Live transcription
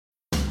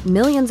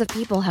Millions of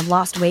people have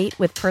lost weight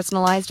with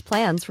personalized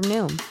plans from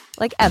Noom.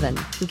 Like Evan,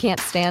 who can't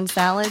stand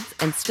salads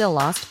and still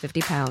lost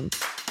 50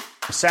 pounds.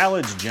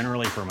 Salads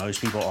generally for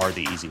most people are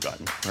the easy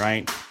button,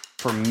 right?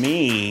 For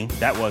me,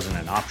 that wasn't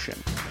an option.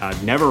 I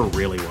never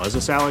really was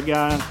a salad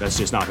guy. That's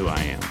just not who I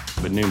am.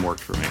 But Noom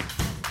worked for me.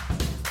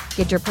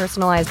 Get your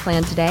personalized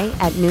plan today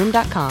at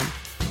Noom.com.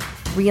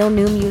 Real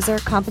Noom user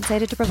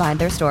compensated to provide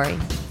their story.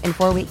 In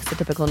 4 weeks, the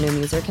typical Noom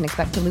user can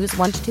expect to lose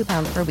 1 to 2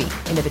 pounds per week.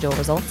 Individual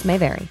results may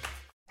vary.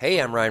 Hey,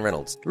 I'm Ryan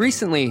Reynolds.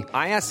 Recently,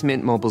 I asked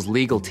Mint Mobile's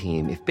legal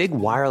team if big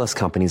wireless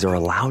companies are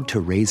allowed to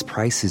raise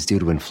prices due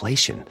to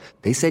inflation.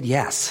 They said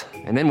yes.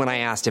 And then when I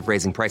asked if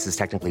raising prices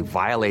technically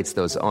violates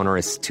those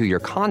onerous 2-year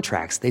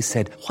contracts, they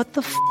said, "What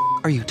the f***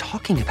 are you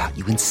talking about,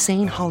 you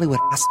insane Hollywood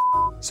ass?"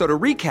 So to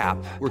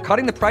recap, we're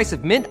cutting the price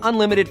of Mint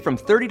Unlimited from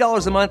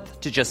 $30 a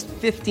month to just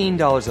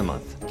 $15 a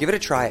month. Give it a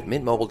try at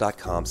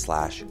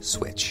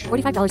mintmobile.com/switch.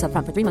 $45 up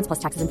front for 3 months plus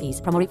taxes and fees.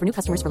 Promo rate for new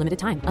customers for limited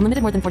time.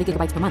 Unlimited more than 40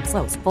 gigabytes per month.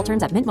 Slows full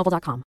terms at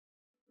mintmobile.com.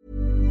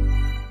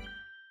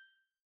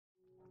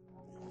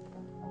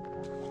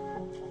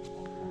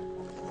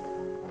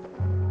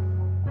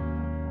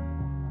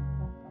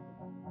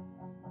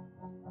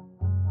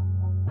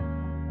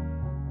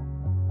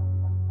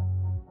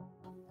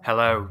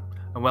 Hello,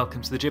 and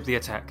welcome to the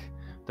Ghibliotheque,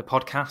 the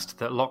podcast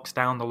that locks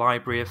down the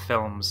library of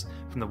films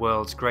from the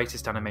world's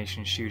greatest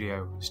animation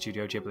studio,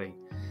 Studio Ghibli.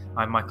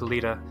 I'm Michael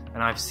Leader,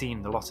 and I've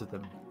seen a lot of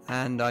them.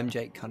 And I'm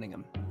Jake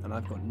Cunningham, and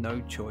I've got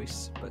no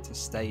choice but to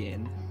stay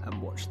in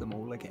and watch them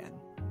all again.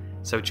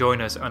 So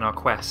join us on our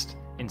quest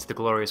into the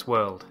glorious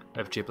world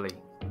of Ghibli.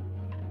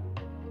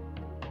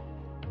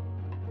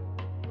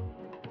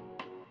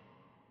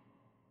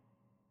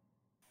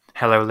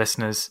 Hello,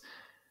 listeners.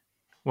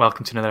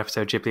 Welcome to another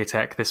episode of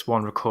Ghibliotheque, this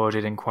one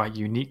recorded in quite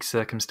unique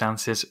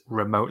circumstances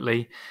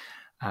remotely.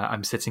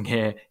 I'm sitting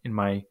here in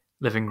my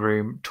living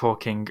room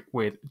talking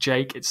with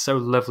Jake. It's so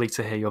lovely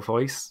to hear your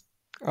voice.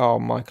 Oh,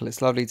 Michael,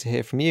 it's lovely to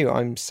hear from you.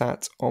 I'm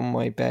sat on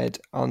my bed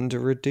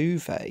under a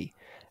duvet.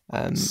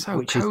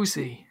 So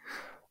cozy.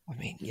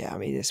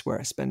 It's where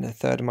I spend a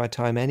third of my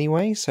time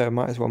anyway, so I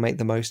might as well make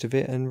the most of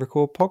it and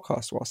record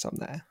podcasts whilst I'm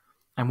there.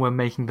 And we're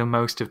making the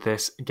most of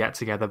this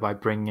get-together by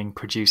bringing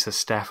producer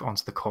Steph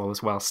onto the call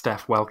as well.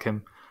 Steph,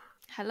 welcome.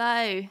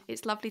 Hello.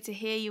 It's lovely to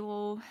hear you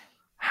all.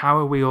 How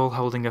are we all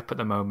holding up at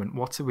the moment?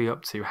 What are we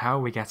up to? How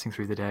are we getting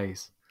through the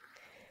days?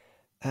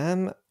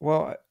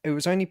 Well, it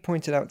was only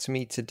pointed out to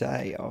me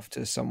today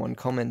after someone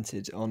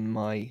commented on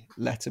my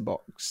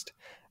Letterboxd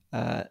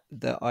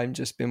that I've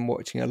just been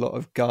watching a lot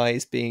of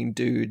guys being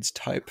dudes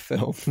type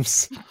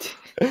films.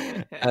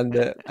 And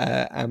that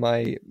am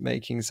I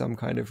making some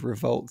kind of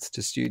revolt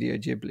to Studio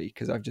Ghibli?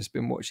 Because I've just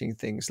been watching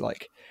things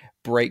like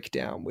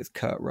Breakdown with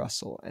Kurt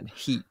Russell and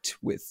Heat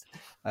with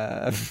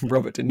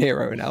Robert De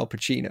Niro and Al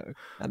Pacino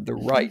and The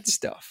Right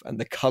Stuff and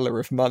The Color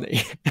of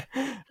Money.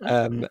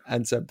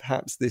 And so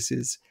perhaps this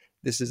is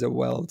a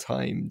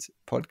well-timed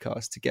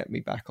podcast to get me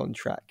back on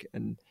track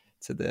and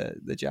to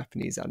the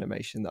Japanese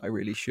animation that I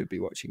really should be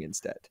watching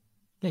instead.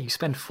 Yeah, you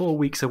spend 4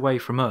 weeks away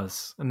from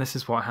us, and this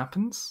is what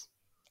happens?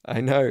 I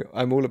know.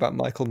 I'm all about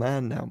Michael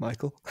Mann now,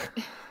 Michael.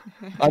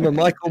 I'm a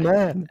Michael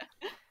Mann.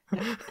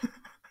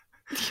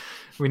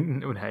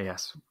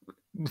 Yes.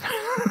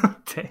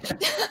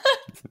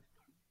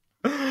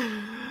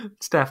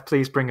 Steph,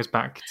 please bring us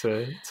back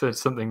to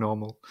something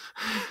normal.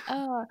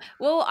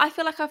 Well, I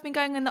feel like I've been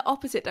going in the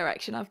opposite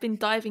direction. I've been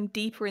diving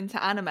deeper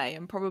into anime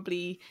and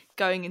probably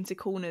going into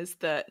corners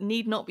that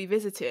need not be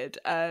visited.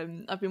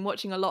 I've been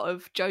watching a lot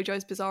of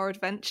JoJo's Bizarre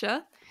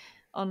Adventure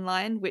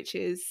online, which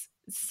is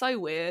so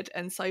weird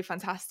and so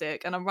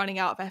fantastic, and I'm running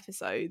out of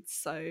episodes,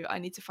 so I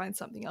need to find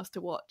something else to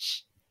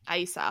watch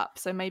ASAP.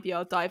 So maybe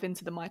I'll dive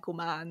into the Michael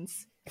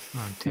Manns.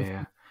 Oh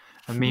dear.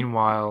 And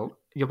meanwhile,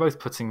 you're both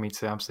putting me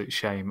to absolute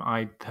shame.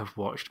 I have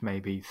watched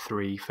maybe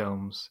 3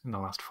 films in the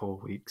last 4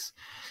 weeks.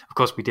 Of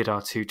course, we did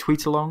our 2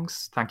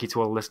 tweet-alongs. Thank you to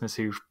all the listeners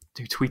who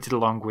tweeted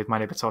along with My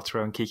Neighbor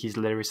Totoro and Kiki's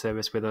Delivery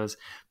Service with us.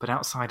 But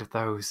outside of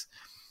those,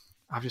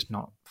 I've just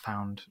not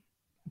found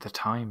the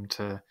time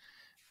to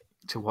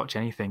watch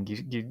anything.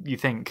 You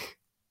think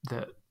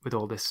that with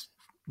all this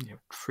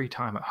free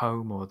time at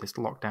home or this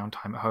lockdown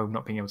time at home,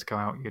 not being able to go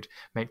out, you'd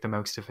make the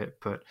most of it,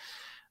 but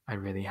I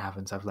really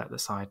haven't. I've let the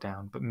side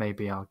down, but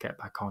maybe I'll get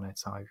back on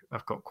it.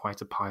 I've got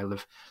quite a pile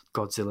of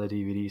Godzilla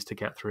DVDs to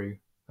get through.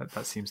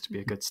 That seems to be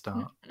a good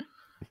start.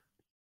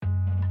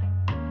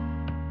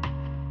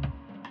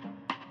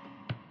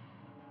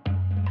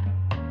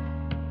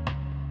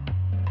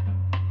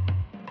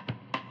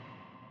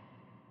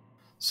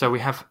 So we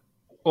have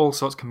all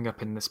sorts coming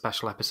up in this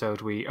special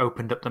episode. We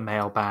opened up the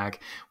mailbag.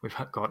 We've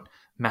got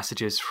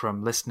messages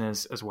from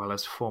listeners as well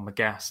as former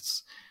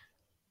guests.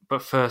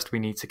 But first, we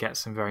need to get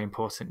some very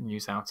important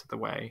news out of the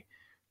way.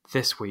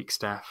 This week,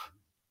 Steph,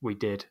 we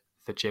did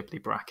the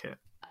Ghibli bracket.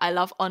 I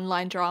love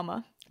online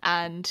drama,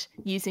 and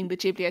using the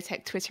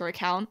Ghibliotheque Twitter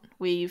account,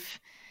 we've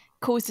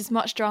caused as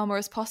much drama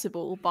as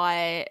possible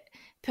by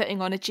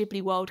putting on a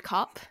Ghibli World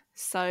Cup,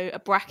 so a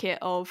bracket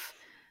of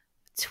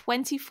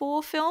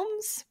 24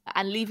 films,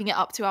 and leaving it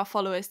up to our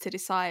followers to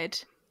decide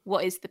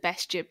what is the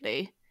best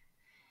Ghibli.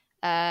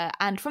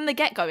 And from the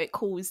get-go, it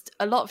caused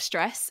a lot of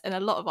stress and a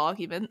lot of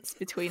arguments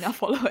between our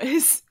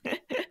followers.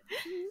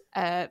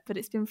 But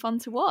it's been fun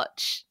to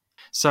watch.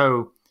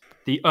 So,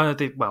 you'd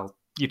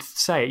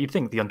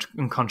think the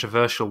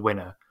uncontroversial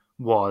winner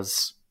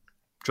was,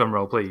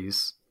 drumroll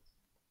please,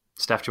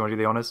 Steph, do you want to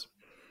do the honours?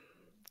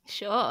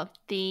 Sure.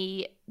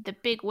 The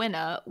big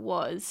winner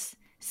was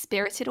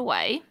Spirited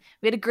Away.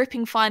 We had a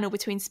gripping final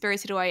between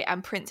Spirited Away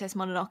and Princess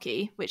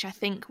Mononoke, which I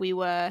think we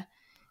were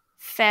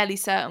fairly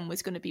certain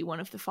was going to be one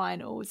of the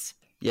finals.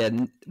 Yeah,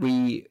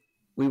 we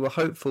were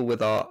hopeful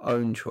with our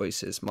own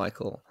choices,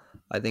 Michael.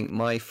 I think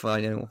my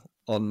final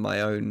on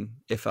my own,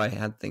 if I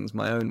had things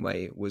my own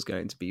way, was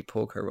going to be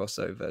Porco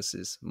Rosso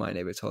versus My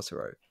Neighbor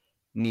Totoro,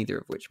 neither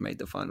of which made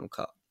the final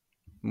cut.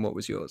 And what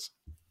was yours?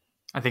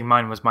 I think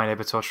mine was My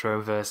Neighbor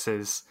Totoro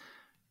versus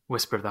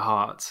Whisper of the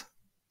Heart.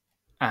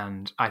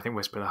 And I think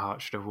Whisper of the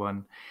Heart should have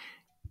won.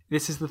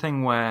 This is the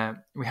thing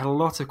where we had a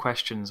lot of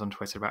questions on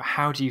Twitter about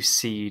how do you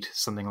seed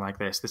something like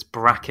this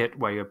bracket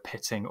where you're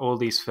pitting all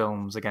these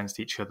films against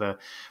each other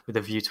with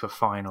a view to a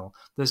final.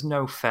 There's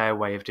no fair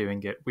way of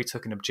doing it. We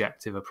took an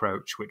objective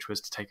approach, which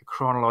was to take a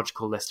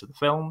chronological list of the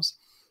films.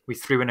 We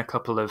threw in a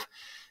couple of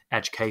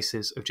edge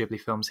cases of Ghibli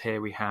films here.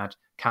 We had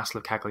Castle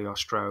of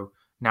Cagliostro,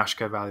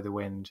 Nausicaa Valley of the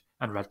Wind,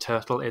 and Red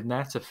Turtle in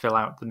there to fill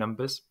out the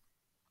numbers.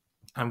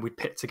 And we'd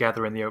pit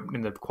together in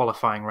the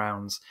qualifying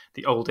rounds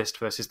the oldest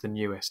versus the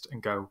newest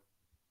and go,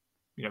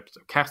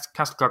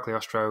 Castle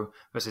Cagliostro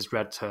versus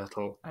Red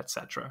Turtle,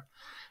 etc.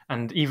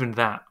 And even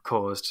that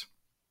caused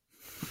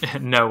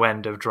no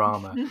end of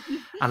drama.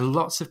 And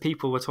lots of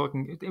people were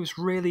talking. It was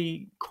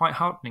really quite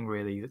heartening,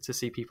 really, to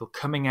see people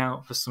coming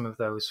out for some of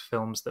those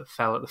films that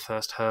fell at the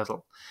first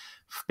hurdle.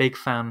 Big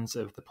fans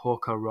of the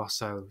Porco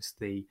Rossos,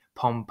 the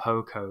Pom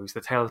Pocos,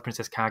 the Tale of the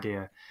Princess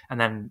Kaguya. And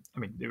then,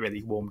 it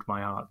really warmed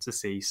my heart to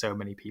see so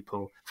many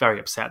people very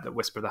upset that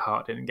Whisper of the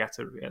Heart didn't get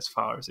as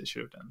far as it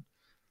should have done.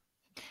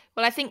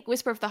 Well, I think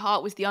Whisper of the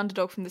Heart was the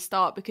underdog from the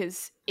start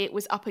because it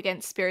was up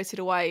against Spirited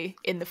Away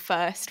in the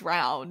first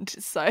round.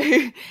 So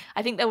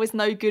I think there was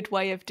no good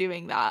way of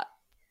doing that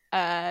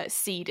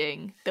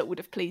seeding that would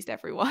have pleased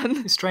everyone.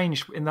 It's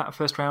strange, in that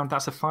first round,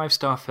 that's a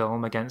 5-star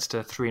film against a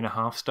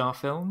 3.5-star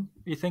film.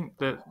 You think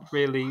that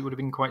really would have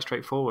been quite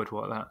straightforward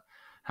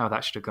how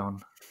that should have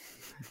gone.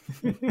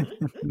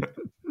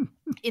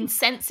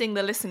 Incensing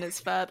the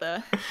listeners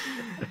further.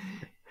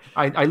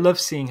 I love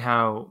seeing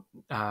how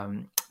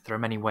there are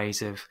many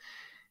ways of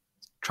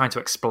trying to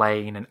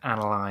explain and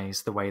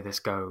analyse the way this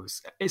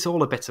goes. It's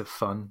all a bit of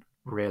fun,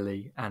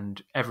 really,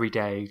 and every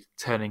day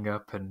turning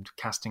up and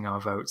casting our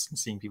votes and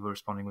seeing people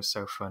responding was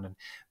so fun. And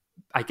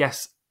I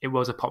guess it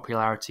was a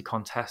popularity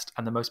contest,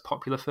 and the most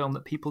popular film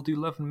that people do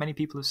love and many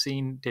people have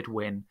seen did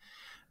win.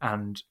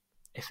 And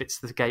if it's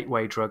the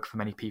gateway drug for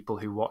many people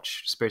who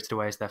watch Spirited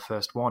Away as their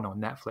first one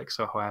on Netflix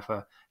or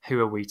however,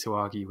 who are we to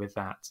argue with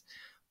that?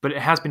 But it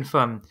has been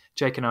fun.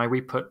 Jake and I,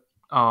 we put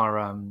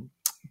our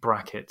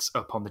brackets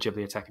up on the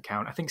Ghibliotheque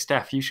account. I think,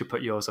 Steph, you should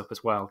put yours up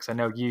as well, because I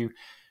know you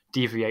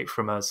deviate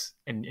from us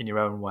in your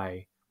own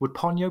way. Would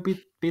Ponyo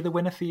be the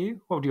winner for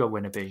you? What would your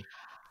winner be?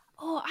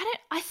 Oh,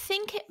 I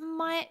think it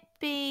might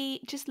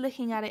be, just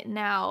looking at it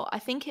now, I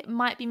think it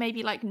might be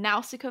maybe like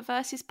Nausicaa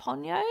versus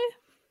Ponyo.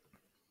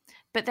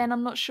 But then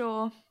I'm not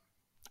sure.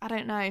 I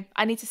don't know.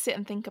 I need to sit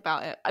and think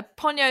about it.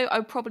 Ponyo, I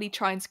would probably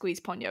try and squeeze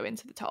Ponyo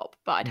into the top,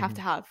 but I'd have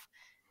to have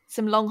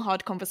some long,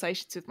 hard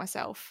conversations with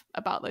myself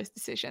about those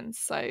decisions.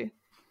 So...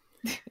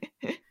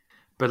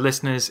 But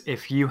listeners,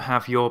 if you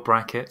have your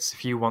brackets,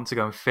 if you want to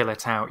go and fill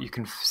it out, you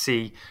can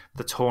see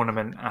the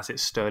tournament as it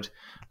stood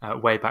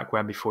way back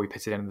when, before we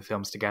pitted in the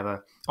films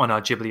together, on our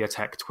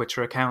Ghibliotheque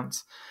Twitter account.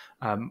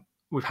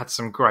 We've had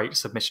some great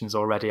submissions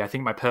already. I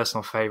think my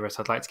personal favourite,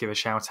 I'd like to give a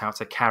shout out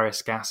to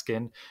Caris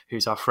Gaskin,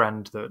 who's our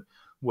friend that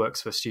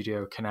works for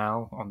Studio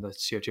Canal on the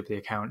Studio Ghibli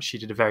account. She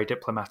did a very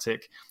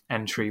diplomatic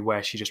entry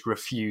where she just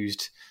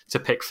refused to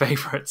pick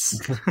favourites,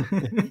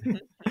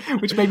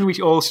 which maybe we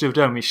all should have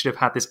done. We should have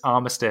had this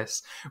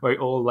armistice where we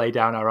all lay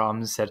down our arms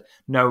and said,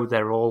 no,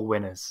 they're all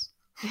winners.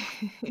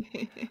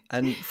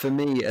 And for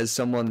me, as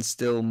someone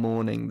still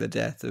mourning the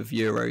death of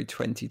Euro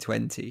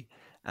 2020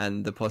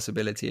 and the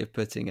possibility of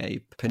putting a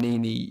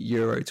Panini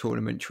Euro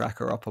tournament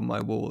tracker up on my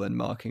wall and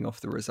marking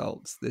off the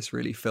results, this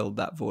really filled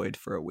that void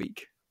for a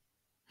week.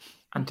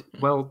 And,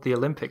 well, the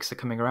Olympics are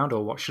coming around,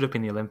 or what should have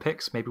been the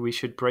Olympics. Maybe we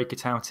should break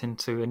it out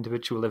into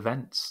individual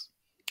events.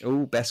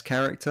 Oh, best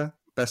character,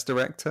 best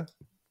director.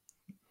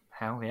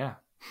 Hell yeah.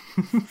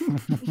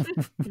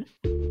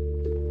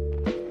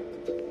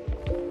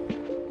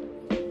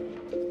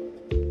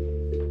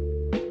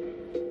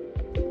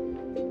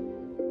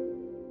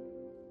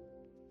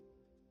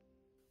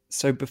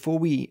 So before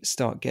we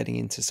start getting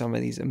into some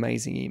of these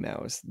amazing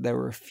emails, there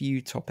were a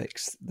few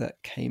topics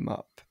that came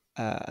up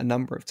a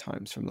number of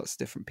times from lots of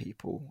different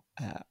people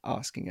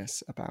asking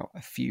us about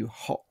a few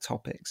hot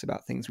topics,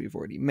 about things we've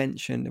already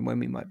mentioned and when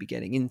we might be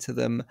getting into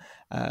them.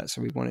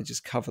 So we want to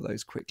just cover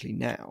those quickly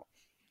now.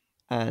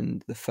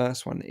 And the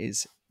first one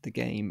is the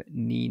game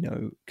Ni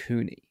no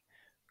Kuni,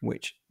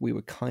 which we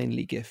were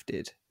kindly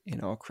gifted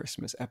in our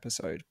Christmas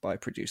episode by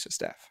producer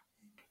Steph.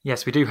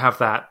 Yes, we do have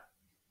that.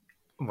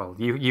 Well,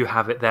 you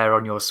have it there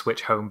on your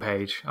Switch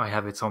homepage. I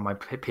have it on my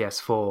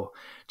PS4,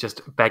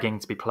 just begging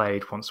to be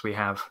played once we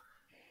have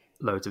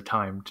loads of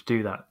time to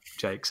do that,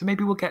 Jake. So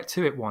maybe we'll get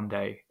to it one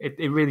day.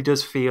 It really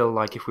does feel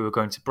like if we were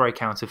going to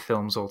break out of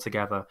films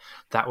altogether,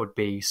 that would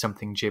be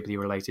something Ghibli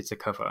related to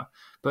cover.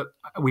 But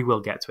we will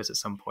get to it at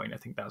some point. I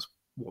think that's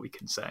what we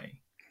can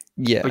say.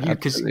 Yeah, but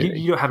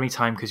you don't have any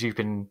time because you've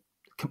been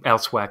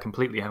elsewhere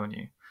completely, haven't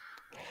you?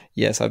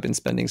 Yes, I've been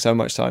spending so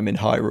much time in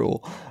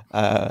Hyrule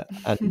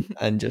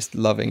and just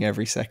loving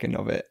every second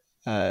of it.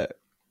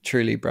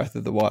 Truly, Breath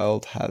of the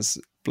Wild has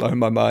blown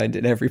my mind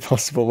in every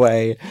possible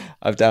way.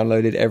 I've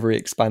downloaded every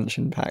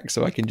expansion pack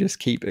so I can just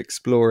keep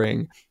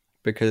exploring,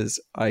 because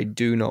I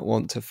do not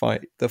want to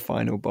fight the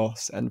final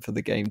boss and for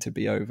the game to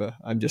be over.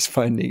 I'm just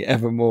finding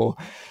ever more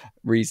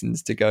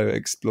reasons to go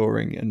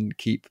exploring and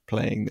keep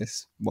playing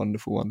this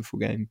wonderful, wonderful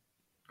game.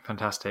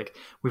 Fantastic.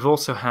 We've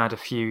also had a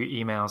few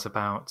emails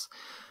about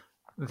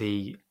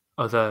the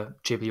other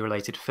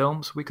Ghibli-related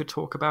films we could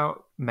talk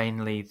about,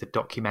 mainly the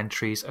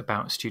documentaries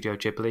about Studio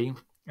Ghibli,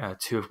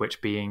 two of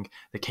which being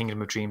The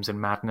Kingdom of Dreams and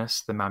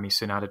Madness, the Mami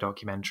Tsunada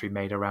documentary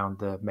made around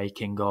the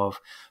making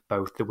of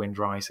both The Wind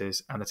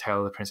Rises and The Tale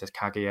of the Princess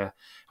Kaguya.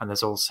 And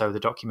there's also the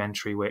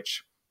documentary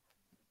which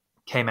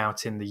came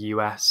out in the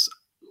US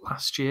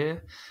last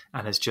year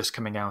and is just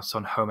coming out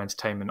on home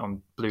entertainment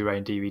on Blu-ray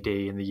and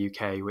DVD in the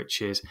UK,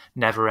 which is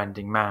Never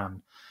Ending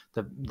Man,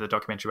 the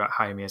documentary about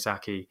Hayao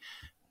Miyazaki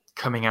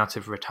coming out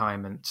of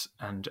retirement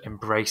and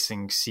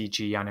embracing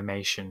CG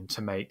animation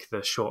to make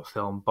the short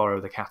film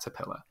Borrow the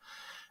Caterpillar.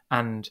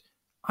 And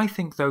I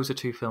think those are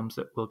two films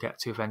that we'll get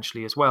to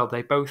eventually as well.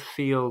 They both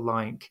feel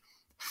like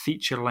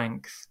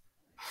feature-length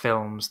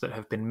films that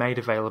have been made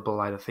available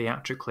either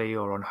theatrically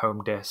or on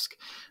home disc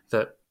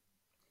that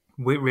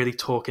we really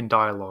talk in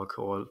dialogue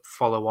or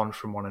follow on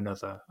from one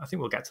another. I think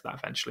we'll get to that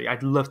eventually.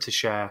 I'd love to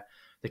share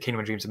The Kingdom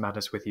of Dreams and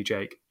Madness with you,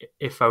 Jake,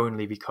 if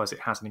only because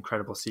it has an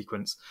incredible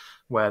sequence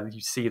where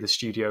you see the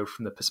studio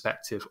from the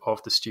perspective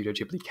of the Studio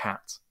Ghibli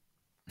cat,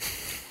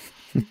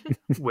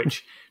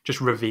 which just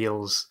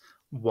reveals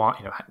why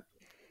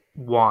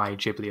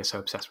Ghibli are so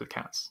obsessed with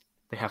cats.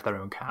 They have their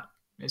own cat.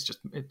 It's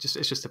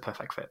just a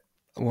perfect fit.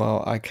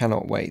 Well, I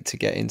cannot wait to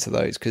get into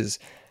those, because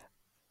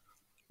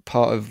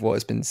part of what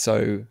has been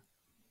so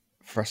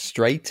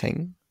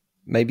frustrating,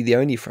 maybe the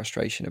only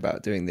frustration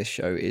about doing this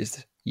show,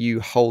 is you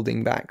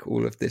holding back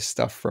all of this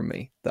stuff from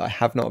me, that I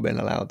have not been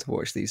allowed to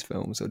watch these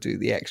films or do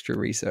the extra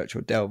research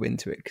or delve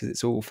into it, because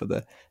it's all for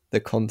the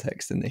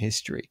context and the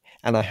history.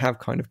 And I have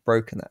kind of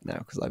broken that now,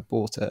 because I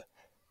bought a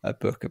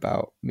book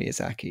about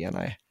Miyazaki and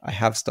I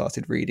have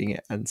started reading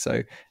it. And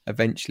so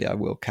eventually I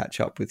will catch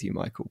up with you,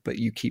 Michael, but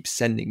you keep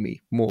sending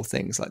me more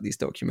things like these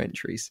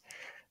documentaries,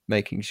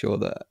 making sure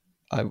that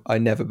I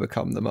never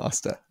become the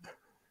master.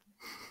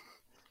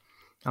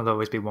 I'll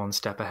always be one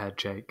step ahead,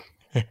 Jake.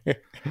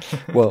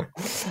 Well,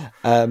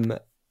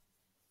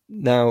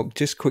 now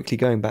just quickly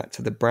going back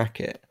to the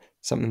bracket,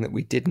 something that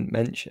we didn't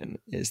mention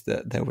is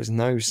that there was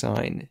no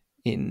sign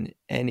in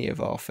any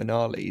of our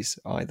finales,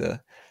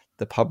 either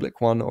the public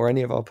one or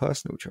any of our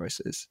personal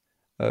choices,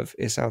 of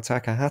Isao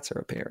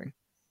Takahata appearing.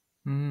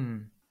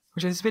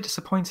 Which is a bit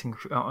disappointing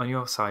on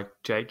your side,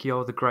 Jake.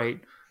 You're the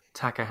great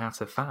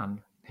Takahata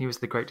fan. He was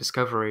the great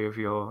discovery of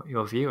your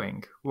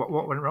viewing.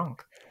 What went wrong?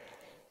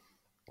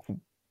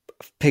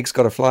 Pig's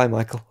gotta fly,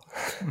 Michael.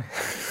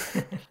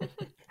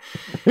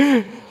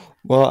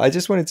 Well, I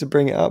just wanted to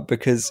bring it up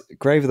because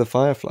Grave of the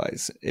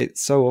Fireflies, it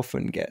so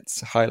often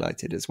gets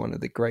highlighted as one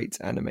of the great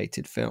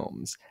animated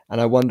films.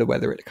 And I wonder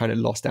whether it kind of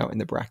lost out in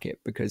the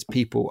bracket because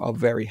people are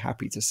very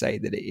happy to say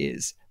that it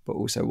is, but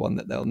also one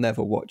that they'll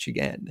never watch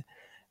again.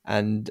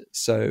 And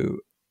so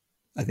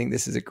I think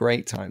this is a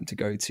great time to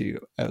go to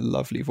a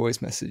lovely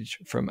voice message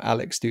from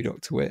Alex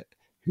Dudok-Twitt,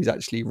 who's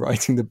actually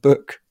writing the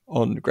book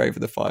on Grave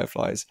of the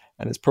Fireflies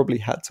and has probably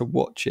had to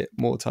watch it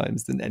more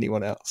times than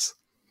anyone else.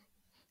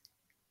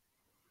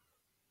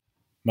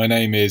 My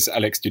name is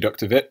Alex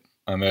Dudok-Twitt.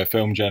 I'm a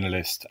film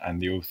journalist and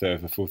the author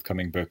of a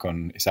forthcoming book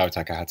on Isao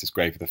Takahata's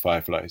Grave of the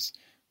Fireflies,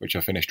 which I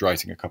finished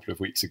writing a couple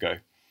of weeks ago.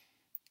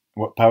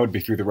 What powered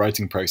me through the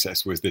writing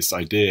process was this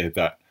idea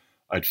that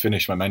I'd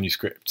finish my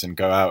manuscript and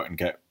go out and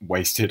get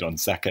wasted on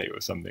sake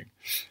or something.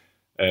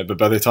 But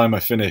by the time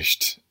I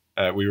finished,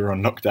 we were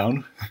on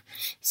lockdown.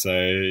 So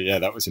yeah,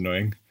 that was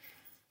annoying.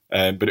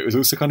 But it was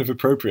also kind of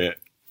appropriate.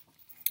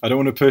 I don't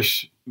want to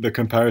push the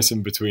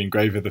comparison between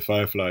Grave of the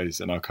Fireflies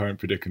and our current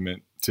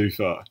predicament too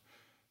far.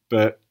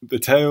 But the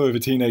tale of a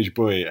teenage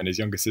boy and his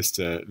younger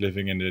sister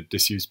living in a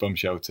disused bomb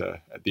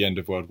shelter at the end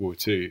of World War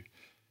II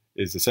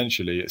is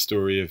essentially a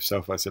story of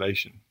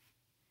self-isolation.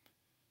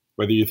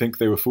 Whether you think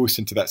they were forced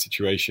into that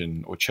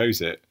situation or chose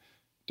it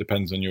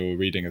depends on your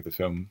reading of the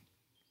film.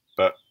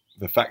 But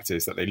the fact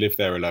is that they lived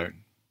there alone,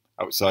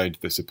 outside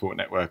the support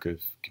network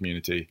of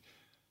community,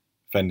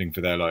 fending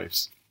for their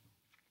lives.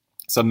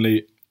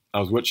 Suddenly, I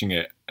was watching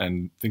it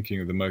and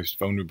thinking of the most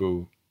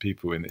vulnerable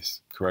people in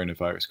this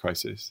coronavirus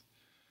crisis,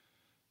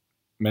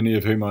 many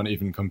of whom aren't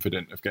even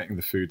confident of getting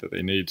the food that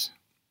they need,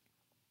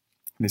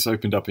 this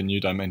opened up a new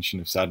dimension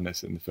of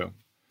sadness in the film,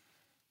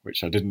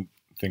 which I didn't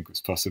think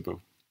was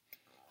possible.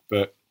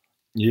 But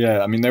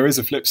yeah, I mean, there is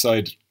a flip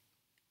side.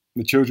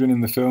 The children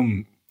in the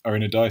film are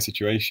in a dire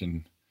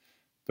situation,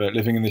 but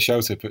living in the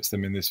shelter puts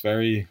them in this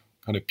very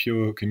kind of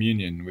pure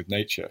communion with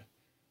nature,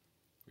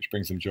 which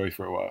brings them joy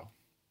for a while.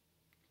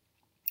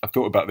 I've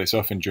thought about this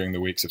often during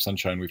the weeks of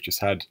sunshine we've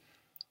just had.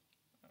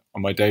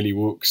 On my daily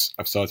walks,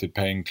 I've started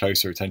paying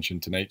closer attention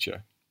to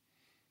nature.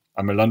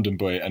 I'm a London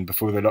boy, and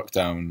before the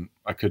lockdown,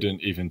 I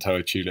couldn't even tell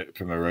a tulip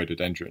from a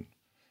rhododendron,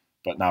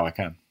 but now I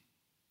can.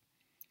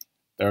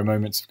 There are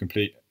moments of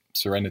complete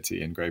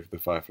serenity in Grave of the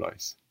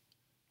Fireflies,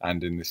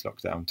 and in this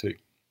lockdown too.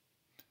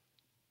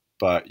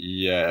 But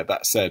yeah,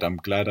 that said, I'm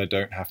glad I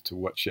don't have to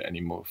watch it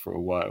anymore for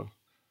a while.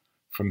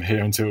 From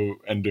here until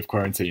end of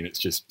quarantine, it's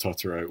just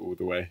Totoro all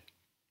the way.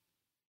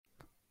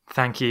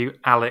 Thank you,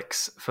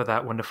 Alex, for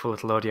that wonderful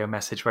little audio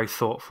message. Very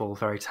thoughtful,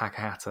 very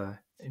Takahata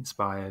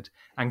inspired.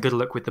 And good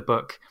luck with the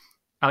book.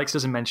 Alex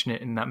doesn't mention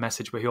it in that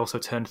message, but he also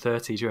turned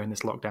 30 during this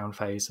lockdown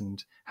phase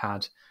and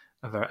had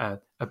a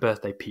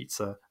birthday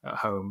pizza at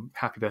home.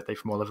 Happy birthday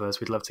from all of us.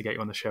 We'd love to get you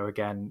on the show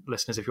again.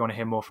 Listeners, if you want to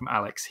hear more from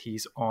Alex,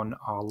 he's on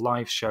our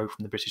live show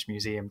from the British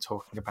Museum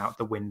talking about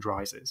The Wind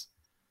Rises.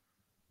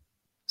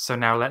 So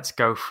now let's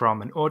go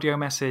from an audio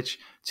message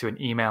to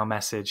an email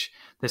message.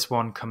 This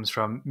one comes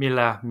from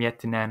Mila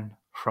Miettinen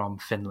from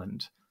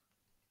Finland.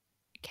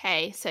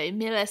 Okay, so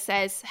Mila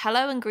says,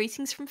 hello and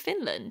greetings from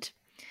Finland.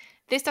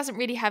 This doesn't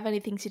really have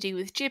anything to do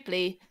with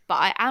Ghibli, but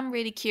I am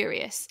really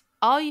curious.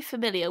 Are you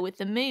familiar with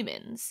the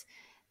Moomins?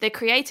 The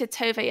creator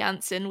Tove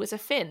Jansson was a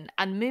Finn,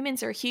 and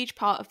Moomins are a huge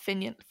part of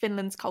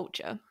Finland's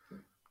culture.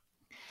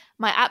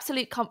 My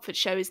absolute comfort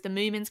show is the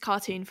Moomins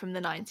cartoon from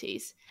the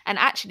 90s. And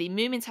actually,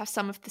 Moomins have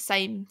some of the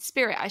same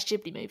spirit as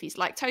Ghibli movies,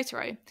 like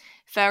Totoro.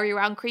 Furry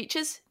round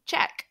creatures?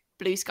 Check.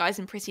 Blue skies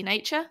and pretty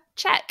nature?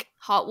 Check.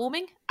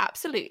 Heartwarming?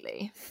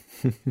 Absolutely.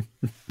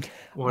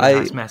 What a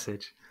nice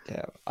message.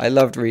 Yeah, I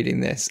loved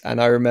reading this,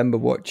 and I remember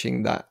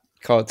watching that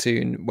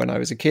cartoon when I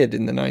was a kid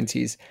in the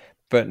 90s,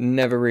 but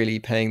never really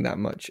paying that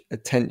much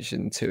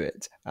attention to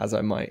it as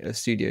I might a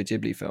Studio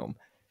Ghibli film.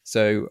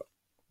 So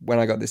when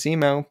I got this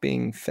email,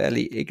 being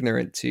fairly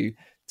ignorant to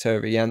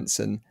Tove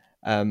Jansson,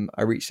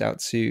 I reached out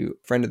to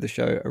a friend of the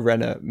show,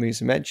 Irena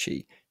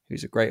Musumeci,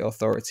 who's a great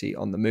authority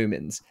on the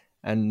Moomins,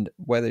 and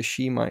whether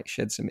she might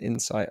shed some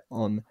insight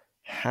on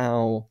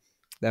how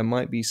there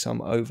might be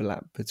some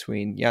overlap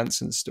between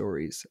Jansson's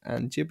stories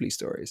and Ghibli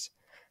stories.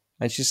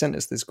 And she sent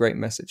us this great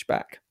message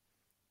back.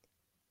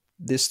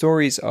 The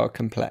stories are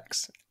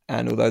complex,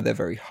 and although they're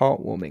very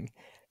heartwarming,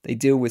 they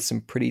deal with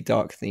some pretty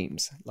dark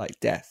themes like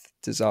death,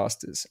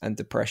 disasters, and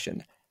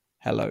depression.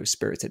 Hello,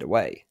 Spirited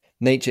Away.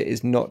 Nature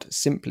is not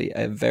simply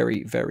a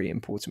very, very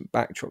important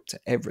backdrop to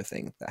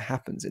everything that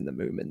happens in the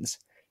Moomins.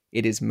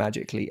 It is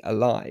magically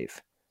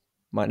alive.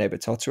 My Neighbor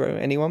Totoro,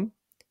 anyone?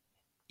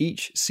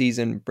 Each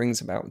season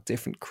brings about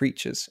different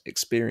creatures,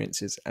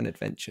 experiences, and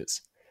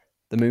adventures.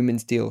 The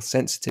Moomins deal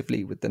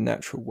sensitively with the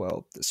natural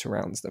world that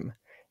surrounds them,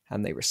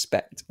 and they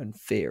respect and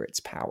fear its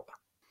power.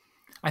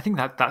 I think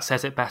that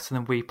says it better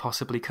than we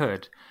possibly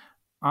could.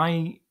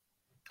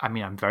 I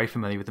mean, I'm very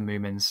familiar with the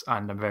Moomins,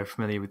 and I'm very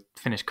familiar with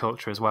Finnish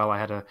culture as well. I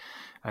had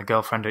a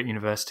girlfriend at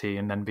university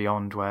and then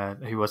beyond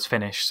who was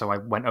Finnish, so I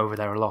went over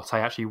there a lot. I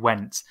actually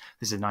went,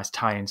 this is a nice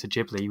tie-in to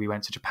Ghibli, we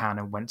went to Japan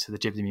and went to the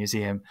Ghibli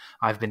Museum.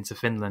 I've been to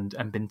Finland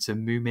and been to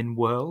Moomin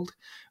World,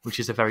 which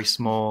is a very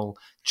small,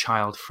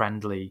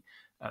 child-friendly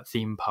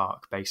theme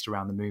park based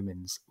around the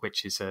Moomins,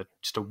 which is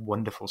just a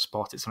wonderful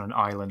spot. It's on an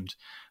island,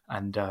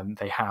 and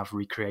they have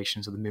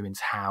recreations of the Moomins'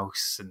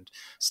 house and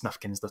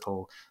Snufkin's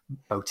little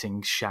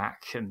boating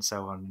shack and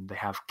so on. They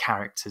have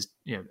characters,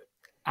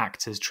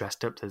 actors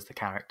dressed up as the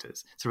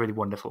characters. It's a really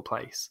wonderful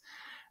place.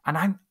 And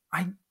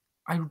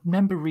I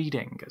remember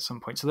reading at some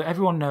point, so that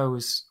everyone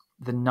knows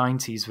the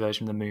 90s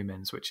version of the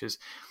Moomins, which is,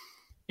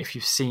 if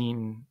you've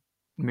seen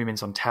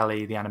Moomins on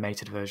telly, the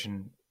animated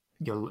version,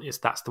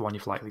 that's the one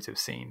you've likely to have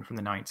seen from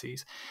the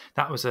 90s.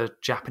 That was a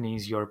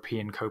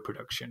Japanese-European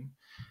co-production.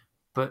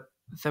 But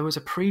there was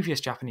a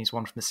previous Japanese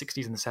one from the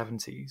 60s and the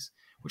 70s,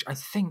 which I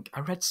think I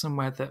read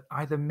somewhere that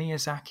either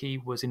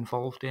Miyazaki was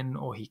involved in,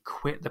 or he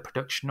quit the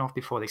production of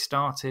before they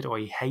started, or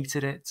he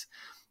hated it.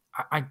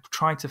 I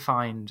tried to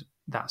find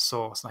that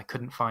source and I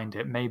couldn't find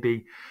it.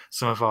 Maybe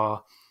some of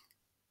our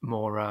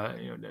more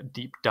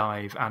deep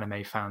dive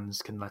anime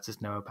fans can let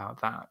us know about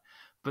that.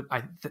 But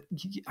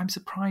I'm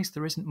surprised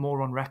there isn't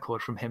more on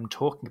record from him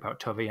talking about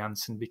Tove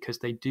Jansson, because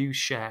they do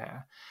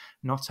share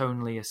not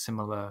only a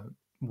similar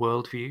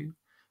worldview,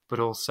 but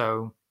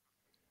also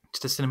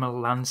just a similar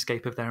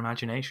landscape of their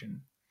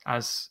imagination.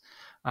 As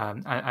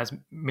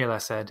Mila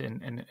said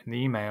in the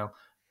email,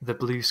 the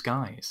blue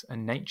skies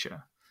and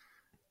nature.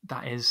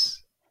 That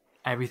is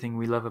everything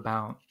we love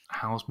about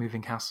Howl's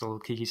Moving Castle,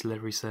 Kiki's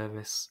Delivery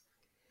Service,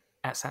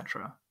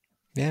 etc.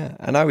 Yeah,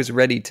 and I was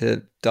ready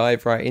to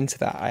dive right into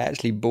that. I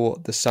actually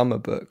bought the Summer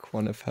Book,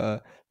 one of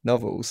her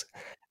novels,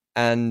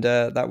 and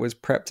that was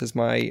prepped as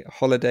my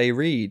holiday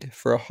read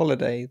for a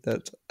holiday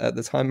that at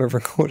the time of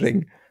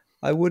recording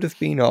I would have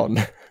been on.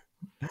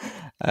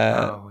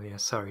 Oh yeah,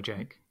 sorry,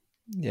 Jake.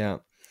 Yeah,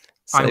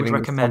 I would saving the summer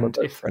recommend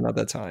book for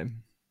another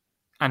time.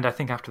 And I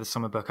think after the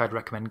summer book, I'd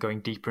recommend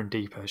going deeper and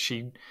deeper.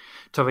 Tove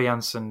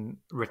Jansson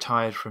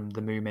retired from the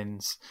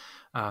Moomins,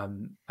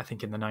 I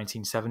think in the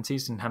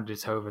 1970s, and handed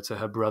it over to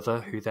her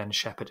brother, who then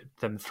shepherded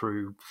them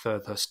through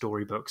further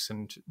storybooks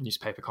and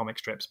newspaper comic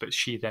strips. But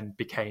she then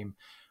became,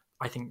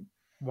 I think,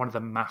 one of the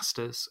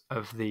masters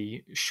of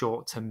the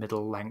short to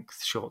middle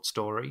length short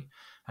story,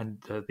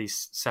 and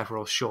these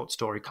several short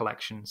story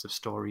collections of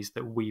stories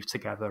that weave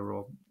together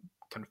or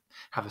kind of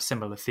have a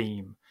similar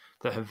theme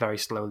that have very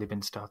slowly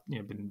been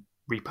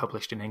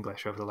republished in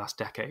English over the last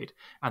decade,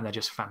 and they're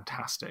just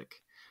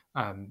fantastic.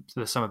 So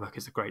the summer book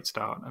is a great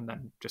start, and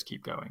then just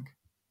keep going.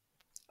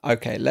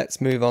 Okay,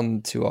 let's move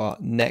on to our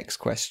next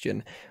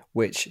question,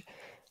 which,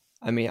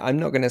 I mean, I'm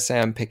not going to say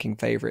I'm picking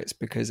favorites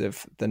because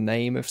of the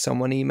name of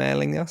someone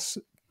emailing us,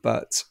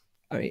 but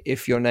I mean,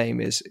 if your name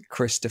is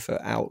Christopher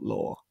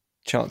Outlaw,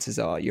 chances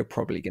are you're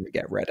probably going to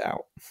get read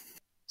out.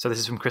 So this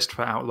is from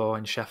Christopher Outlaw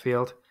in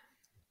Sheffield.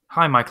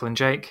 Hi, Michael and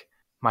Jake.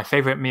 My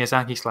favourite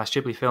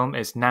Miyazaki/Ghibli film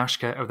is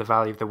Nausicaa of the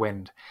Valley of the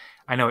Wind.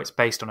 I know it's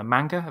based on a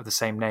manga of the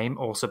same name,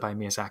 also by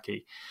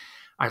Miyazaki.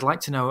 I'd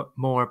like to know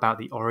more about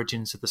the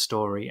origins of the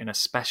story, and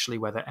especially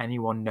whether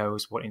anyone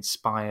knows what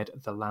inspired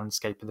the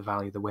landscape of the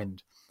Valley of the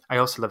Wind. I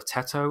also love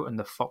Teto and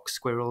the fox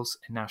squirrels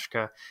in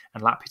Nausicaa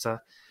and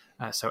Laputa,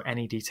 so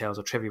any details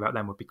or trivia about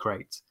them would be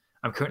great.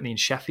 I'm currently in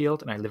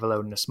Sheffield and I live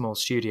alone in a small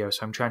studio,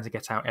 so I'm trying to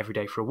get out every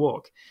day for a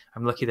walk.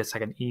 I'm lucky that I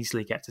can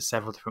easily get to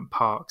several different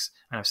parks,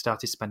 and I've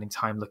started spending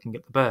time looking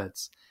at the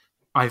birds.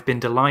 I've been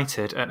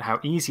delighted at how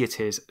easy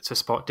it is to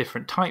spot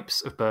different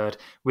types of bird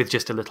with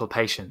just a little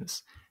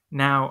patience.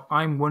 Now,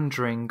 I'm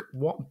wondering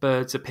what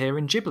birds appear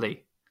in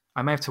Ghibli.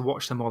 I may have to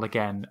watch them all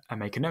again and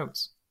make a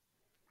note.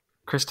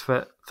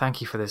 Christopher,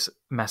 thank you for this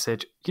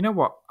message. You know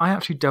what? I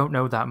actually don't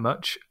know that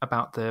much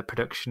about the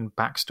production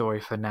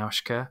backstory for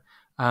Nausicaa.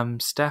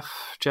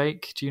 Steph,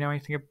 Jake, do you know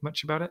anything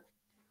much about it?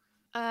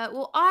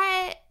 Well,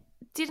 I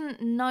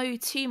didn't know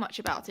too much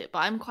about it, but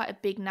I'm quite a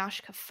big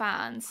Nausicaa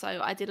fan,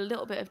 so I did a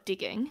little bit of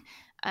digging,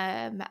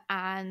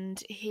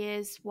 and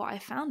here's what I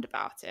found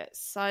about it.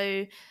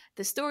 So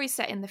the story's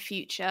set in the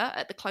future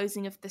at the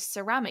closing of the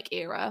Ceramic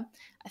Era,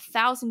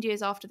 1,000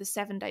 years after the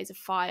 7 Days of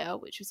Fire,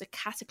 which was a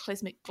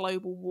cataclysmic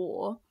global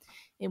war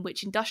in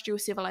which industrial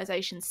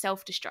civilization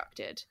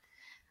self-destructed.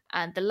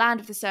 And the land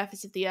of the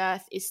surface of the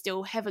earth is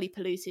still heavily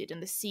polluted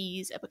and the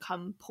seas have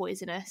become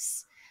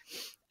poisonous.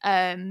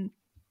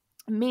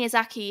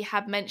 Miyazaki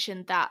had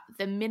mentioned that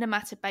the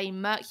Minamata Bay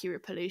mercury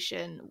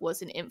pollution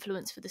was an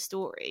influence for the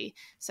story.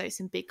 So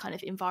some big kind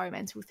of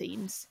environmental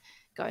themes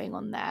going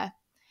on there.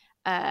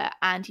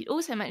 And he'd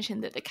also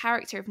mentioned that the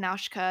character of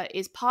Nausicaa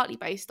is partly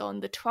based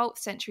on the 12th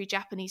century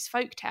Japanese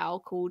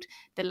folktale called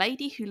The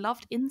Lady Who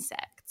Loved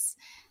Insects.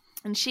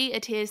 And she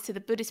adheres to the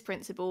Buddhist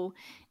principle,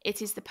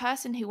 it is the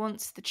person who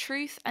wants the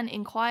truth and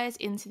inquires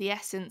into the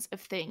essence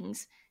of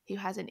things who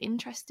has an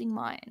interesting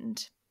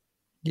mind.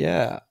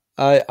 Yeah,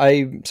 I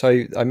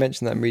mentioned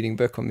that I'm reading a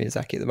book on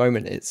Miyazaki at the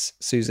moment. It's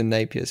Susan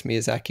Napier's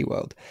Miyazaki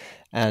World.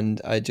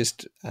 And I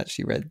just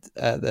actually read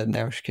the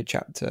Nausicaa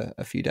chapter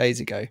a few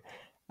days ago.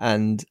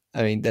 And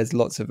I mean, there's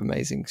lots of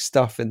amazing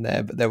stuff in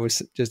there, but there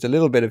was just a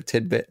little bit of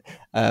tidbit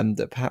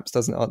that perhaps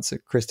doesn't answer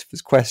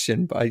Christopher's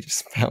question, but I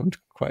just found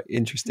quite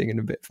interesting and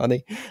a bit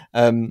funny.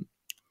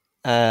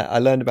 I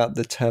learned about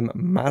the term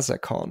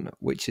mazakon,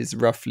 which is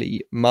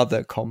roughly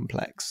mother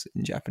complex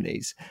in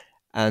Japanese.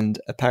 And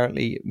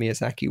apparently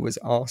Miyazaki was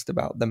asked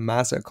about the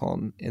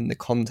mazakon in the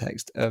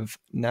context of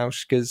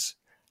Nausicaa's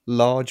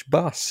large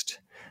bust.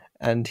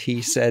 And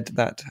he said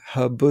that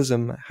her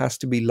bosom has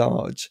to be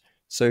large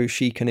so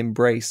she can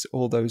embrace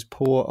all those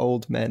poor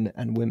old men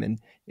and women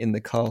in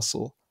the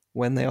castle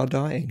when they are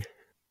dying.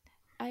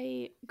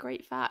 A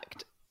great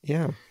fact.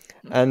 Yeah.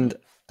 And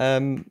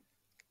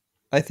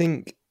I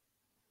think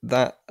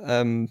that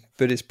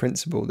Buddhist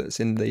principle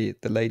that's in the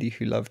Lady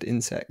Who Loved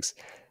Insects,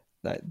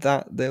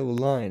 that little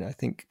line, I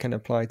think, can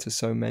apply to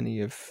so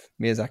many of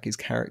Miyazaki's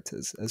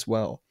characters as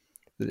well,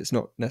 that it's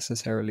not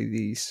necessarily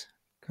these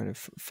kind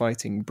of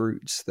fighting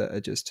brutes that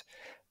are just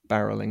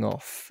barreling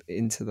off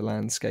into the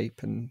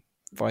landscape and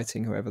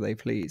fighting whoever they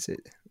please.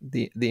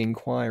 The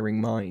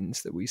inquiring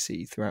minds that we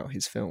see throughout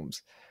his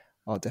films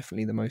are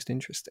definitely the most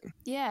interesting.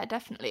 Yeah,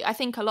 definitely. I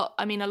think a lot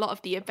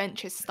of the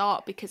adventures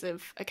start because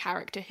of a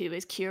character who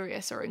is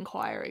curious or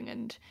inquiring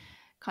and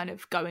kind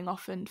of going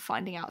off and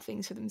finding out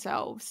things for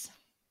themselves.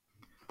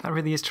 That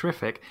really is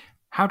terrific.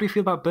 How do you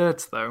feel about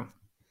birds, though?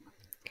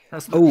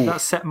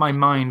 That's set my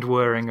mind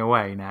whirring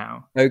away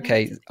now.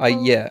 Okay,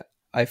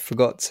 I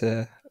forgot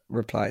to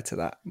reply to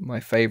that. My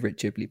favourite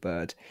Ghibli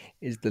bird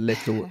is the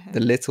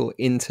little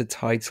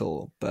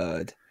intertidal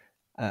bird,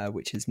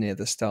 which is near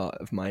the start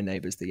of My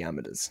Neighbours the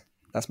Yamadas.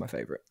 That's my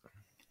favourite.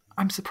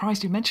 I'm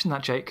surprised you mentioned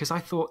that, Jake, because I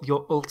thought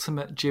your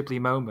ultimate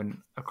Ghibli moment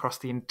across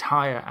the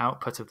entire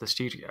output of the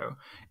studio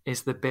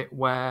is the bit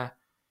where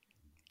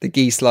the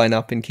geese line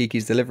up in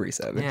Kiki's Delivery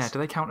Service. Yeah, do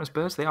they count as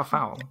birds? They are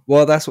fowl.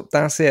 Well,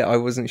 that's it. I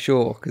wasn't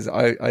sure because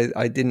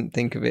I didn't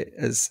think of it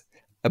as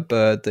a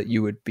bird that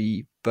you would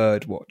be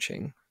bird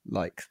watching,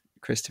 like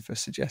Christopher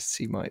suggests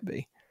he might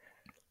be.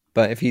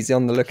 But if he's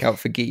on the lookout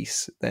for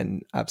geese,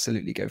 then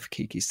absolutely go for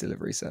Kiki's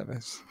Delivery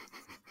Service.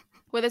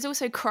 Well, there's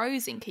also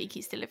crows in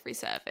Kiki's Delivery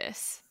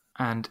Service.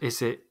 And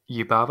is it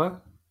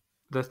Yubaba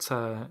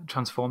that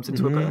transforms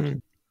into a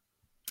bird?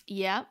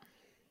 Yeah.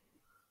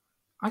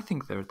 I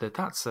think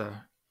that's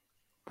a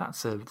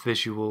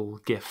visual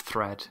GIF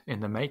thread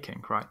in the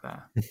making right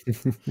there.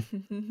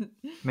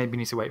 Maybe you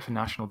need to wait for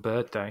National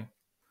Bird Day.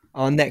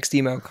 Our next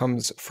email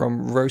comes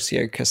from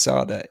Rocio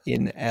Casada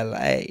in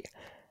LA,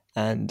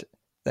 and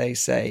they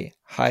say,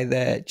 "Hi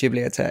there,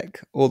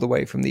 Ghibliotech, all the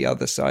way from the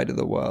other side of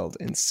the world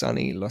in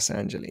sunny Los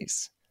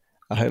Angeles.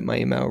 I hope my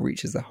email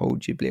reaches the whole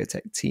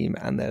Ghibliotech team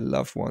and their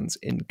loved ones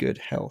in good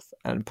health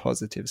and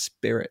positive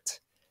spirit."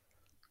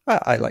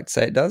 I like to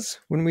say it does,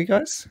 wouldn't we,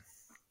 guys?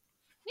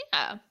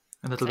 Yeah.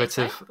 A little bit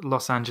of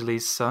Los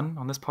Angeles sun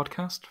on this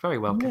podcast. Very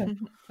welcome.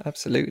 Yeah,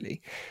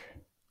 absolutely.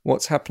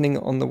 What's happening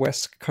on the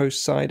West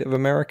Coast side of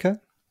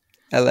America?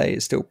 LA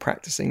is still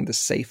practicing the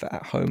safer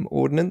at home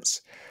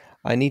ordinance.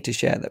 I need to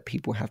share that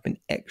people have been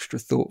extra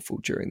thoughtful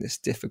during this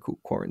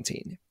difficult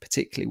quarantine,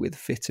 particularly with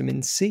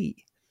vitamin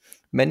C.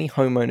 Many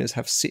homeowners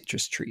have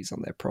citrus trees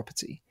on their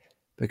property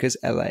because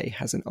LA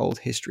has an old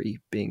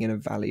history being in a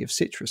valley of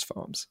citrus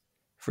farms.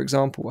 For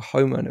example, a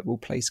homeowner will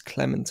place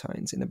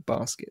clementines in a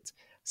basket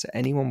so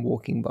anyone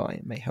walking by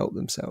may help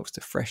themselves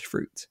to fresh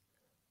fruit.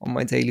 On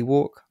my daily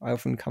walk, I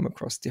often come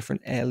across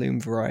different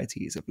heirloom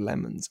varieties of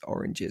lemons,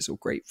 oranges, or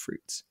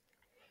grapefruits.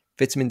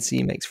 Vitamin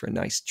C makes for a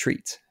nice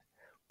treat.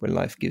 When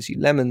life gives you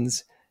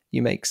lemons,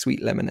 you make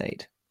sweet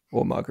lemonade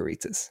or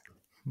margaritas.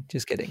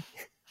 Just kidding.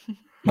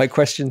 My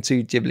question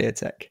to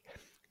Ghibliotech.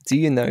 Do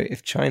you know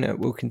if China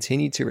will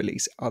continue to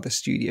release other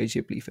Studio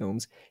Ghibli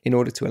films in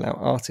order to allow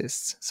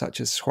artists such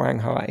as Huang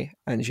Hai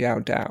and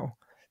Xiao Dao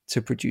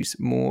to produce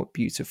more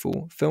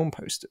beautiful film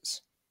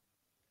posters?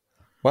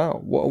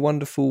 Wow, what a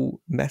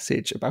wonderful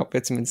message about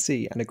vitamin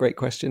C, and a great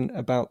question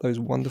about those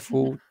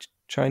wonderful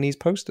Chinese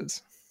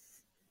posters.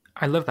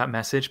 I love that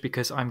message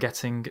because I'm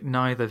getting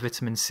neither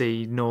vitamin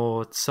C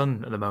nor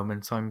sun at the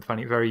moment. So I'm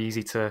finding it very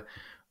easy to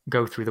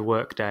go through the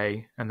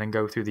workday and then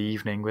go through the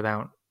evening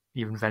without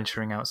even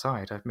venturing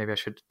outside. Maybe I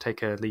should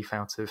take a leaf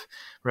out of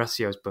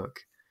Rocio's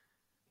book.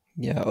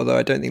 Yeah, although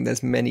I don't think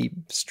there's many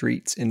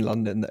streets in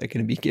London that are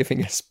going to be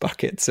giving us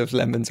buckets of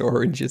lemons or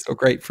oranges or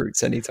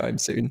grapefruits anytime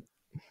soon.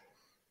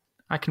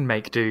 I can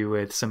make do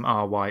with some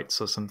R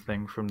Whites or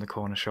something from the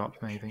corner shop,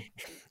 maybe.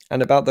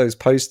 And about those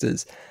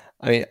posters,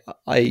 I mean,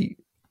 I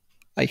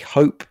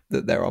hope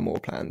that there are more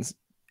plans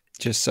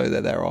just so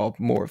that there are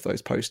more of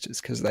those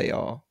posters because they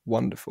are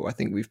wonderful. I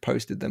think we've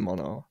posted them on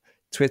our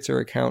Twitter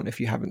account.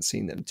 If you haven't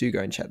seen them, do go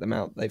and check them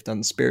out. They've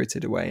done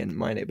Spirited Away and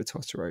My Neighbor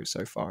Totoro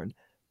so far, and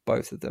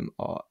both of them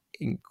are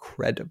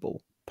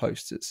incredible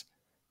posters.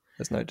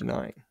 There's no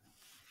denying.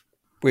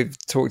 We've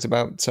talked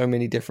about so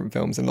many different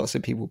films and lots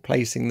of people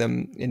placing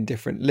them in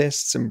different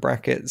lists and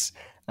brackets.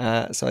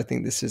 So I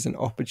think this is an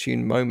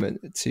opportune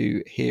moment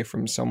to hear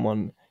from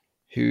someone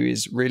who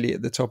is really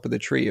at the top of the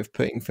tree of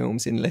putting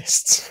films in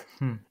lists.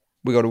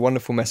 We got a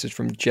wonderful message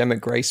from Gemma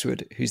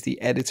Gracewood, who's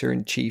the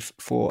editor-in-chief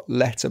for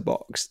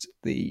Letterboxd,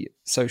 the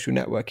social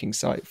networking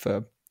site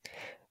for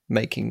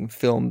making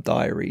film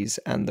diaries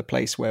and the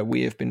place where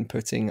we have been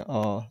putting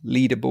our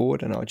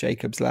leaderboard and our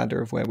Jacob's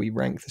Ladder of where we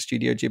rank the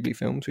Studio Ghibli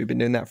films. We've been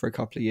doing that for a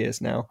couple of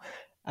years now,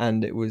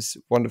 and it was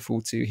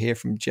wonderful to hear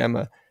from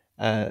Gemma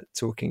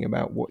talking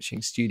about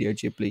watching Studio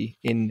Ghibli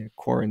in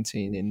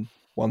quarantine in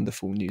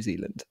wonderful New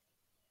Zealand.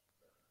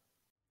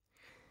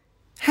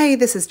 Hey,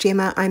 this is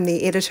Gemma. I'm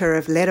the editor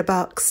of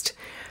Letterboxd.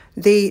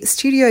 The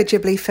Studio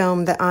Ghibli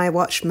film that I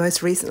watched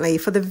most recently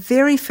for the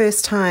very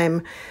first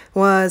time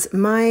was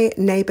My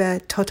Neighbor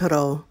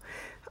Totoro.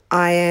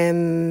 I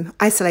am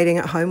isolating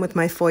at home with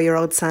my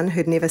 4-year-old son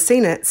who'd never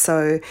seen it,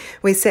 so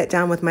we sat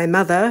down with my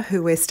mother,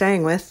 who we're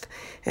staying with,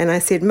 and I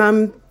said,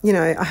 Mum,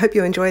 I hope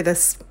you enjoy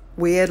this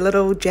weird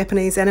little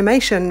Japanese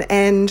animation.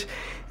 And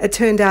it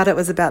turned out it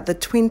was about the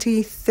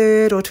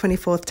 23rd or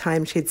 24th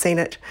time she'd seen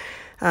it.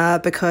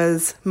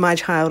 Because my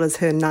child is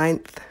her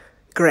 9th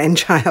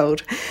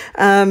grandchild.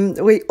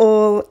 We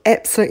all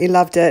absolutely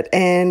loved it,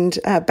 and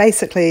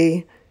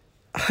basically,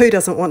 who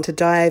doesn't want to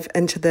dive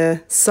into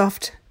the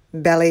soft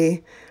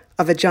belly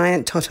of a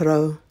giant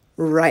Totoro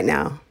right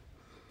now?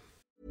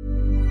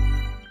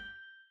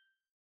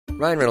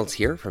 Ryan Reynolds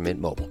here from Mint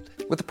Mobile.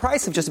 With the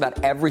price of just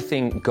about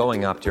everything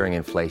going up during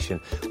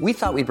inflation, we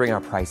thought we'd bring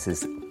our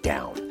prices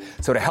down.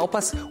 So to help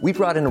us, we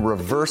brought in a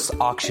reverse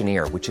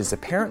auctioneer, which is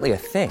apparently a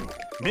thing.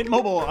 Mint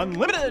Mobile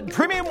Unlimited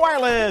Premium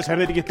Wireless. How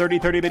to get 30,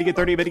 30, bit to get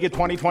 30, bit to get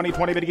 20, 20,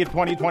 20, bit to get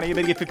 20, 20,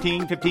 bit to get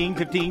 15, 15,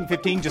 15,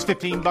 15, just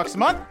 $15 a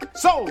month?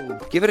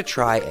 Sold! Give it a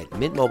try at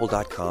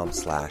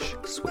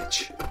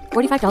mintmobile.com/switch.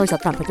 $45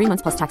 up front for 3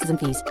 months plus taxes and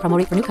fees. Promo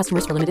rate for new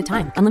customers for limited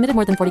time. Unlimited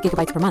more than 40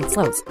 gigabytes per month.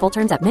 Slows full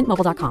terms at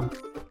mintmobile.com.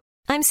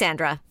 I'm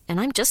Sandra, and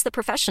I'm just the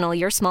professional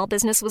your small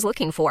business was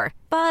looking for.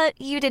 But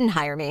you didn't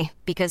hire me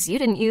because you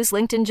didn't use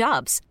LinkedIn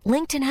Jobs.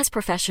 LinkedIn has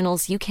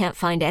professionals you can't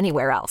find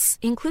anywhere else,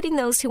 including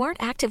those who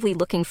aren't actively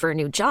looking for a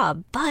new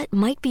job, but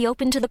might be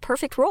open to the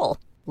perfect role,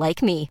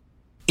 like me.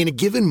 In a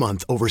given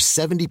month, over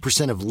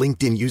 70% of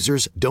LinkedIn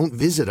users don't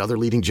visit other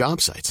leading job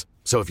sites.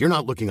 So if you're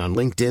not looking on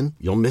LinkedIn,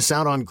 you'll miss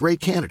out on great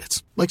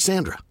candidates like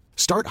Sandra.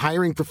 Start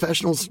hiring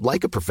professionals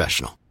like a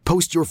professional.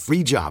 Post your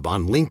free job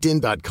on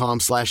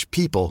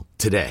linkedin.com/people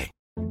today.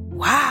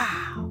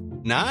 Wow.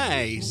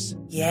 Nice.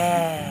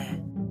 Yeah.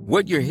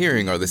 What you're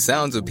hearing are the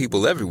sounds of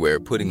people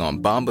everywhere putting on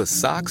Bombas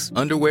socks,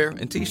 underwear,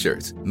 and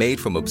T-shirts made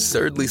from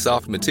absurdly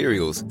soft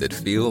materials that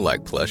feel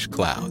like plush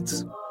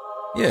clouds.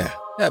 Yeah,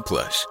 that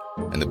plush.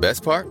 And the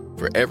best part?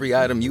 For every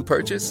item you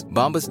purchase,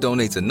 Bombas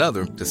donates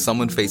another to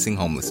someone facing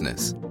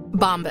homelessness.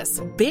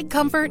 Bombas. Big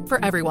comfort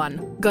for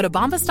everyone. Go to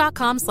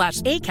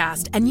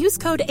bombas.com/ACAST and use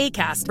code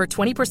ACAST for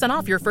 20%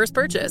 off your first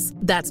purchase.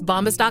 That's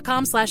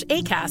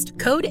bombas.com/ACAST.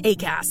 Code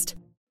ACAST.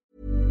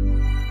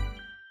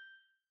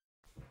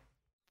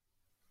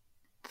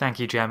 Thank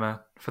you,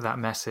 Gemma, for that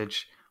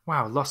message.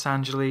 Wow, Los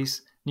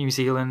Angeles, New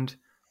Zealand.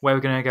 Where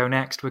we're going to go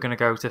next, we're going to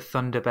go to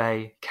Thunder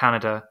Bay,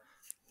 Canada.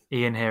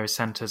 Ian here has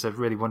sent us a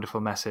really wonderful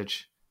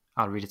message.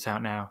 I'll read it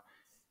out now.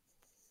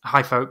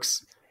 Hi,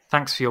 folks.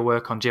 Thanks for your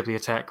work on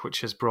Ghibliotheque,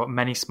 which has brought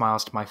many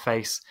smiles to my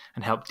face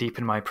and helped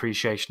deepen my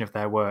appreciation of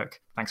their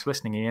work. Thanks for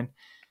listening, Ian.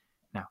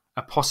 Now,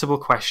 a possible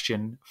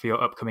question for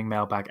your upcoming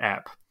mailbag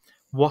ep.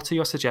 What are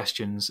your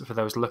suggestions for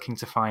those looking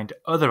to find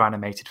other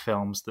animated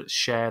films that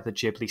share the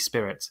Ghibli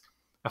spirit?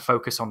 A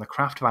focus on the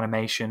craft of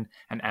animation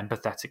and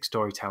empathetic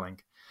storytelling.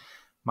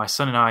 My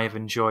son and I have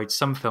enjoyed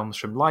some films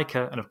from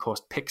Laika and, of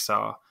course,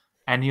 Pixar.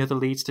 Any other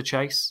leads to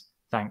chase?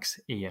 Thanks,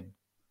 Ian.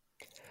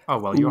 Oh,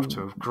 well, you're off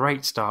to a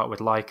great start with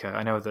Laika.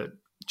 I know that,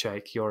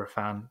 Jake, you're a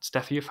fan.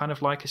 Steph, are you a fan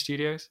of Laika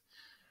Studios?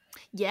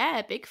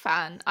 Yeah, big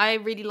fan. I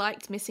really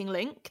liked Missing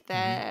Link,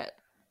 their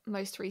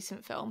most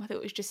recent film. I thought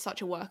it was just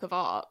such a work of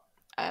art.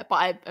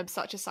 But I'm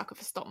such a sucker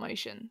for stop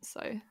motion,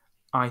 so...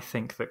 I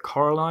think that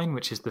Coraline,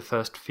 which is the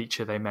first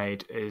feature they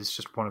made, is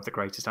just one of the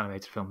greatest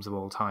animated films of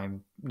all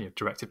time,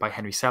 directed by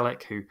Henry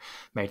Selick, who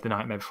made The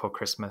Nightmare Before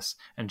Christmas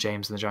and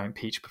James and the Giant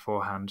Peach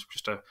beforehand.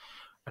 Just an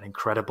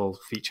incredible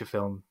feature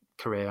film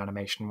career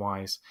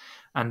animation-wise.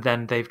 And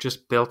then they've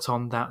just built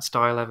on that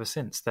style ever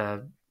since.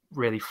 They're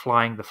really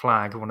flying the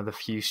flag, one of the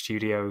few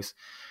studios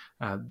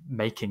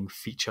making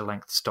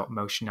feature-length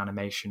stop-motion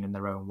animation in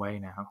their own way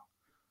now.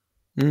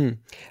 And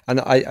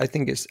I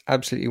think it's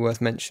absolutely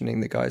worth mentioning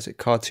the guys at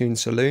Cartoon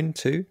Saloon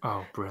too.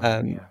 Oh,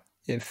 brilliant!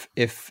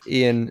 If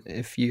Ian,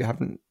 if you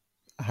haven't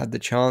had the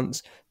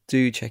chance,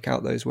 do check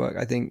out those work.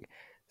 I think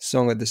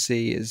Song of the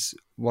Sea is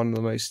one of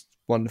the most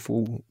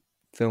wonderful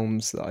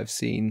films that I've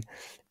seen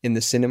in the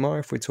cinema.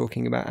 If we're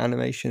talking about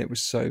animation, it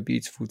was so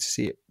beautiful to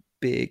see it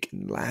big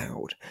and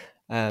loud.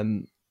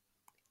 And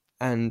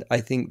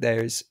I think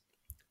there's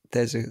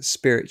a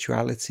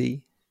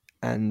spirituality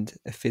and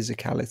a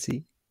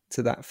physicality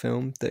to that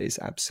film that is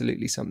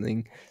absolutely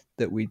something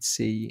that we'd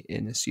see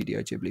in a Studio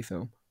Ghibli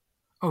film.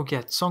 Oh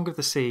yeah, Song of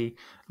the Sea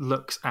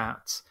looks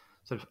at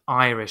sort of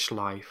Irish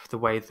life, the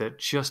way that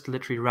just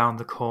literally round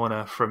the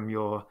corner from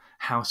your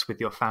house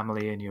with your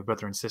family and your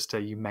brother and sister,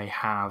 you may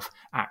have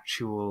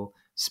actual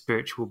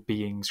spiritual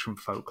beings from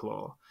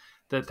folklore.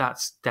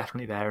 That's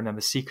definitely there. And then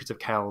The Secret of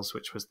Kells,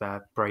 which was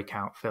their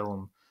breakout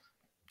film,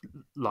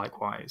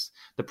 likewise.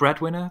 The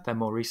Breadwinner, their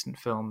more recent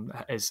film,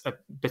 is a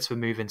bit of a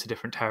move into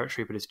different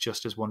territory, but it's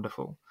just as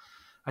wonderful.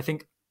 I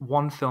think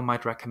one film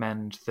I'd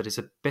recommend that is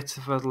a bit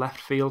of a left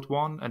field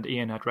one, and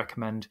Ian, I'd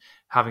recommend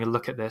having a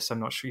look at this. I'm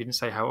not sure, you didn't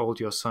say how old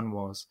your son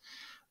was,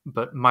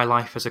 but My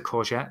Life as a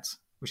Courgette,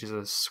 which is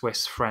a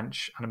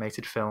Swiss-French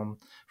animated film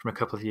from a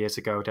couple of years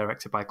ago,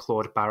 directed by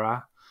Claude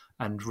Barras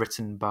and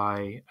written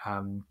by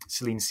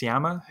Celine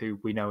Sciamma, who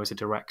we know is a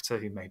director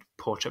who made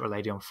Portrait of a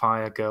Lady on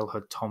Fire,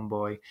 Girlhood,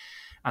 Tomboy.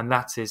 And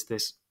that is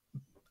this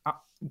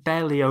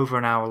barely over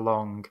an hour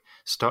long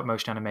stop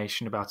motion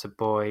animation about a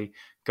boy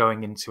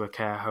going into a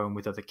care home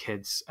with other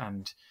kids.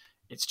 And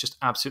it's just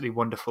absolutely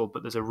wonderful,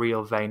 but there's a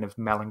real vein of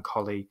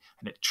melancholy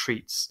and it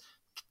treats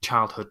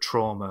childhood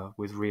trauma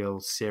with real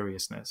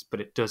seriousness,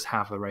 but it does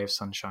have a ray of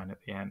sunshine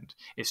at the end.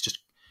 It's just,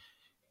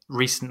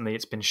 recently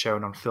it's been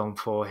shown on Film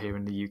 4 here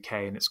in the UK,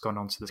 and it's gone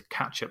onto the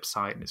catch-up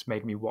site, and it's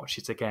made me watch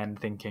it again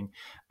thinking,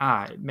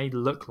 it may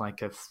look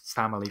like a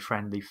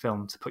family-friendly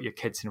film to put your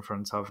kids in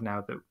front of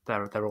now that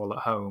they're all at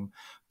home,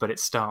 but it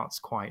starts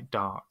quite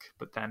dark,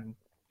 but then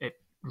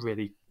it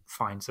really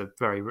finds a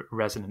very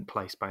resonant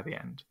place by the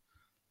end.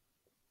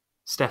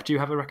 Steph, do you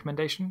have a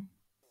recommendation?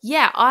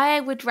 Yeah, I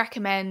would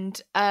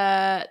recommend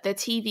the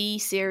TV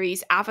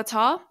series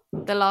Avatar,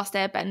 The Last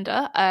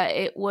Airbender.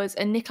 It was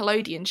a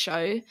Nickelodeon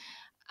show,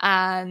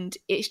 and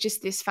it's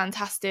just this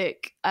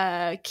fantastic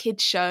kid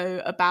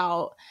show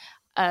about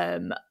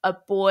a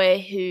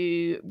boy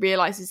who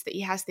realizes that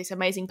he has this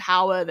amazing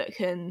power that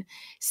can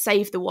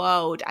save the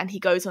world, and he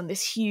goes on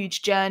this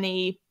huge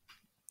journey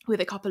with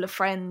a couple of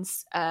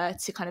friends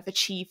to kind of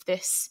achieve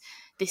this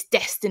this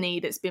destiny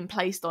that's been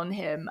placed on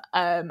him.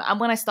 And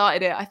when I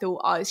started it, I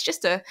thought, oh, it's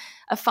just a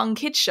fun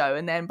kids show.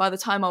 And then by the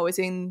time I was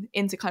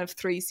into kind of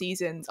 3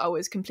 seasons, I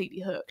was completely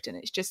hooked, and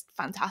it's just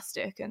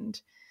fantastic.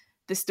 And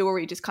the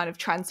story just kind of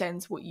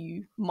transcends what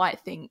you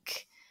might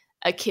think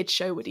a kids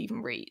show would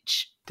even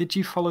reach. Did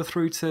you follow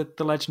through to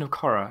The Legend of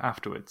Korra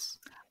afterwards?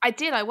 I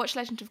did. I watched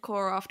Legend of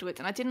Korra afterwards,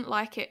 and I didn't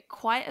like it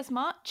quite as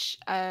much.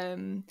 But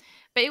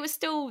it was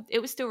still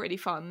really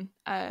fun.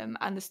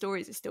 And the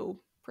stories are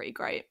still pretty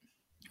great.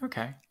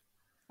 Okay.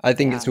 I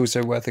think it's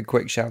also worth a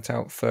quick shout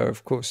out for,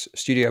 of course,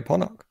 Studio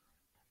Ponok.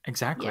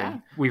 Exactly. Yeah.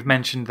 We've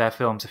mentioned their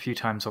films a few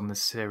times on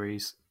this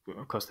series.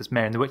 Of course, there's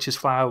Mary and the Witch's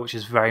Flower, which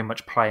is very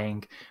much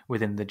playing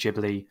within the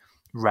Ghibli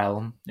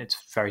realm. It's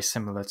very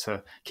similar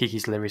to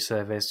Kiki's Delivery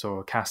Service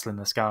or Castle in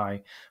the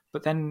Sky.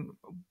 But then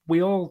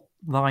we all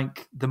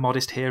like the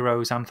Modest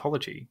Heroes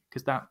anthology,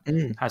 because that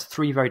has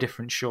 3 very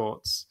different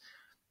shorts,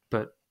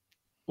 but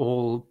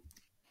all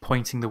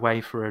pointing the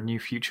way for a new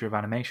future of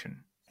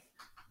animation.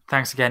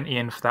 Thanks again,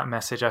 Ian, for that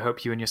message. I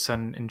hope you and your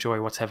son enjoy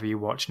whatever you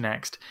watch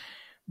next.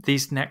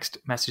 These next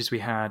messages we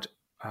had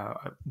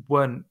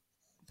weren't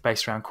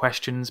based around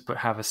questions, but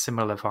have a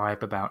similar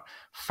vibe about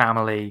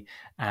family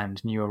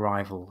and new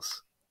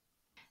arrivals.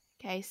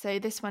 Okay, so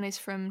this one is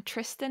from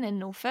Tristan in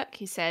Norfolk.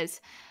 He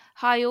says,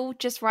 "Hi all,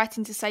 just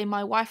writing to say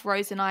my wife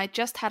Rose and I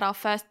just had our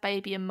first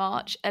baby in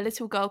March, a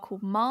little girl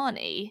called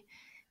Marnie.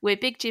 We're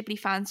big Ghibli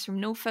fans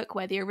from Norfolk,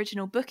 where the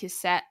original book is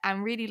set,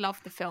 and really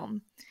love the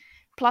film.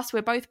 Plus,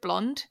 we're both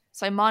blonde,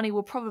 so Marnie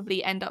will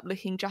probably end up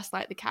looking just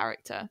like the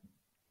character.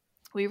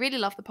 We really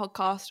love the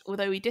podcast,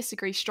 although we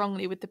disagree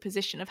strongly with the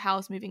position of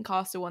Howl's Moving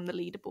Castle on the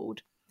leaderboard.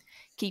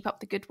 Keep up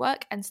the good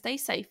work and stay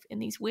safe in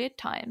these weird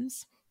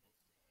times."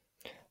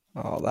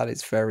 Oh, that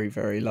is very,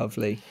 very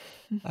lovely.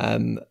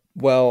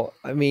 Well,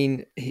 I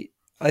mean,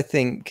 I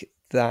think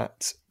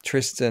that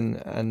Tristan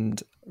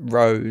and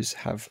Rose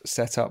have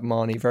set up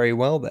Marnie very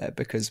well there,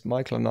 because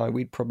Michael and I,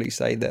 we'd probably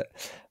say that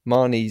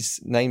Marnie's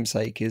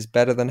namesake is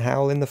better than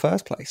Howl in the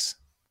first place.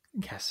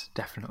 Yes,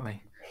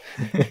 definitely.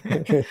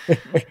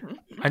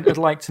 I'd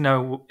like to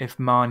know if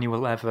Marnie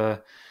will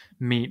ever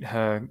meet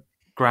her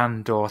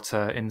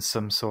granddaughter in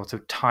some sort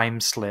of time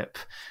slip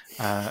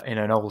in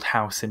an old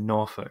house in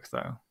Norfolk,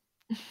 though.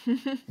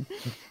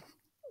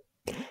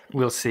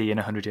 We'll see in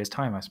 100 years'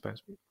 time, I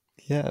suppose.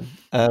 Yeah.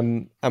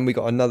 And we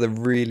got another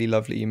really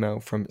lovely email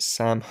from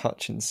Sam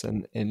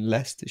Hutchinson in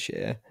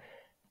Leicestershire.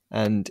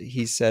 And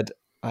he said,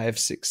 "I have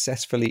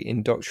successfully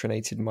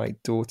indoctrinated my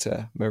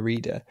daughter,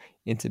 Merida,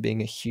 into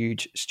being a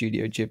huge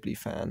Studio Ghibli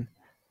fan.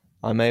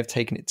 I may have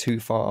taken it too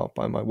far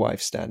by my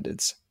wife's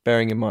standards,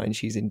 bearing in mind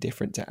she's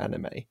indifferent to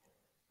anime.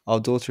 Our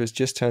daughter has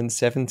just turned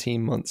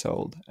 17 months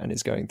old and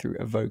is going through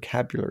a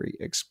vocabulary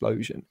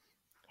explosion.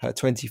 Her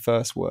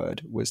 21st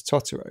word was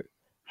Totoro,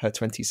 her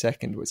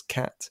 22nd was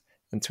cat,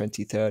 and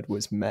 23rd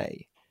was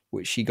May,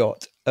 which she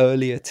got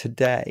earlier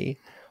today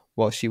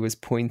while she was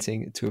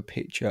pointing to a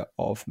picture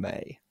of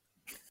May."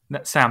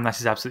 Sam, that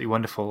is absolutely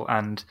wonderful.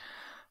 And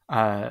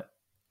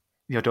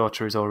your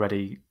daughter is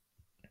already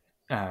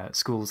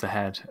schools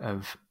ahead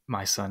of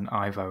my son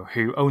Ivo,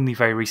 who only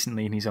very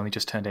recently, and he's only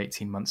just turned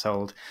 18 months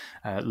old,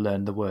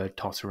 learned the word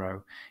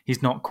Totoro.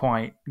 He's not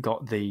quite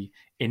got the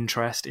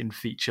interest in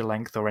feature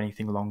length or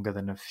anything longer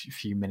than a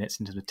few minutes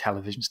into the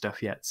television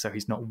stuff yet, so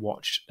he's not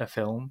watched a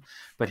film,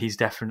 but he's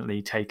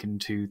definitely taken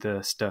to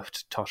the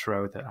stuffed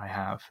Totoro that I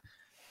have.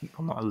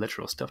 Well, not a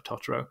literal stuffed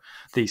Totoro,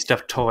 the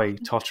stuffed toy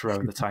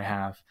Totoro that I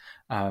have.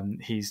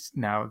 He's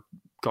now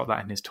got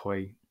that in his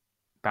toy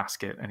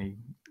basket, and he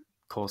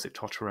calls it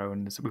Totoro,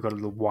 and we've got a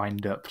little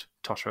wind-up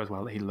Totoro as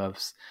well that he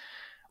loves.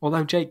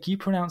 Although, Jake, you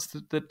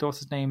pronounced the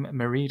daughter's name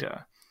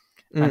Merida,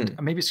 and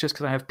maybe it's just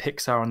because I have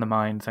Pixar on the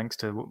mind thanks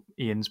to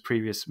Ian's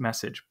previous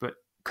message, but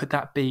could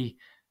that be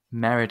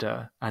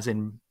Merida, as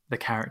in the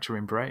character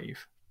in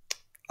Brave?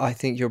 I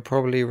think you're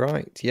probably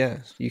right.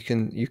 Yeah, you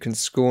can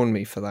scorn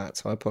me for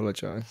that. I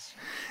apologise.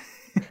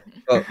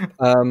 But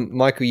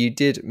Michael, you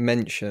did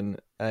mention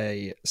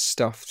a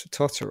stuffed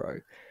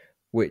Totoro,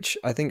 which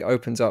I think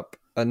opens up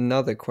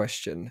another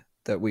question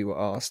that we were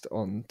asked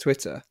on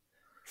Twitter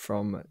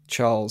from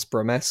Charles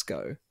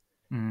Bromesco,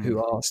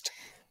 who asked,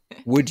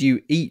 "Would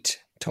you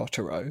eat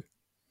Totoro?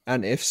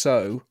 And if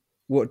so,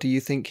 what do you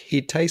think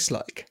he'd taste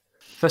like?"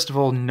 First of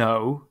all,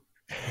 no,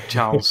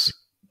 Charles,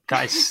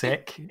 that is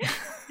sick.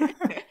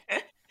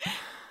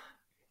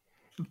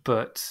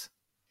 But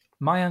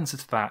my answer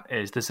to that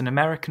is there's an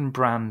American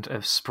brand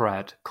of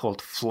spread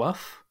called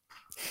Fluff,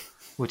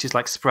 which is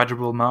like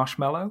spreadable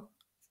marshmallow.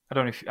 I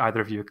don't know if either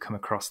of you have come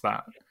across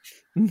that.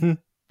 Mm-hmm.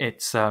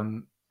 It's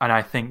and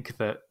I think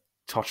that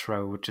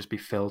Totoro would just be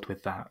filled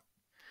with that.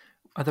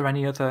 Are there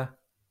any other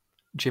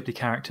Ghibli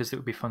characters that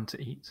would be fun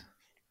to eat?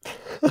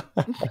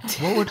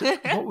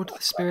 What would the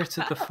spirit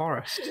of the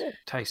forest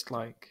taste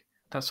like?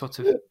 That sort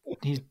of,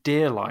 he's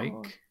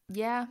deer-like.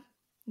 Yeah,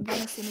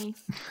 venison-y.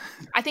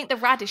 I think the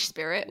radish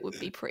spirit would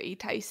be pretty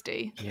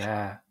tasty.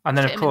 Yeah, and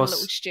then Fit of him in a course,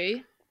 little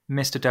stew.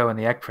 Mr. Doe and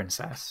the Egg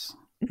Princess.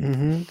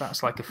 Mm-hmm.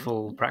 That's like a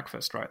full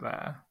breakfast right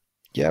there.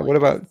 Yeah, what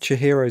about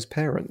Chihiro's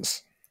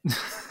parents?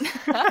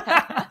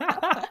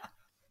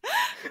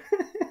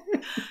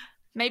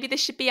 Maybe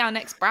this should be our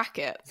next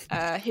bracket.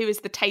 Who is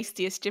the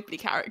tastiest Ghibli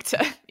character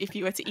if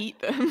you were to eat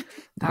them?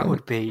 That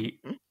would be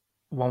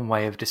one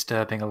way of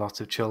disturbing a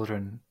lot of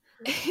children.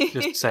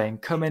 Just saying,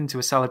 come into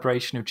a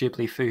celebration of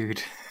Ghibli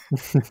food.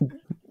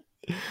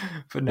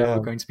 But no,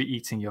 we're going to be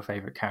eating your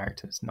favourite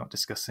characters, not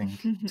discussing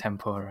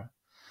tempura.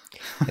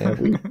 Yeah,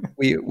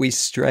 we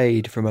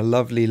strayed from a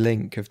lovely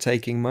link of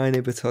taking My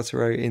Neighbor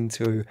Totoro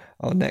into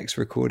our next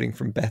recording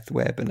from Beth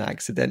Webb, and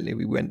accidentally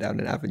we went down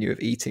an avenue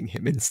of eating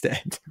him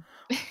instead.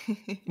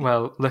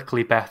 Well,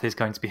 luckily Beth is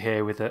going to be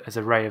here as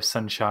a ray of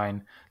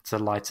sunshine to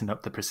lighten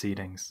up the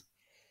proceedings.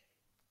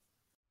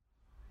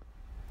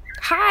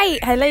 Hi,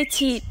 hello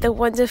to the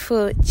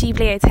wonderful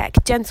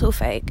Ghibliotheque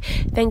gentlefolk.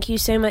 Thank you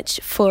so much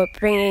for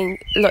bringing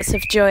lots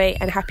of joy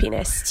and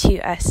happiness to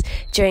us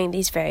during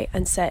these very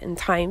uncertain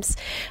times.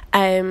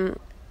 I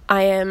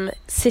am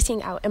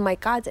sitting out in my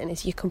garden,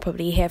 as you can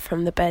probably hear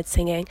from the birds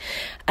singing,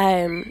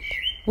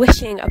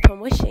 wishing upon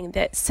wishing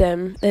that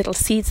some little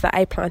seeds that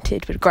I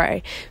planted would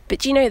grow.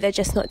 But they're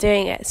just not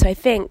doing it. So I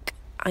think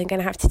I'm going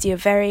to have to do a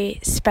very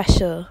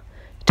special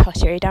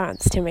Totoro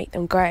dance to make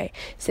them grow.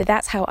 So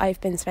that's how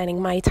I've been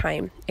spending my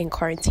time in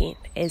quarantine,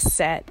 is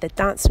the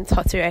dance from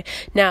Totoro.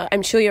 Now,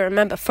 I'm sure you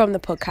remember from the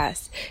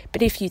podcast,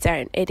 but if you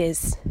don't, it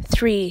is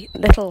 3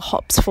 little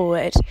hops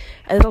forward,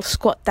 a little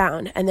squat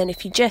down, and then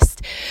if you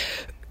just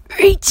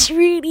reach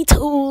really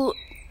tall,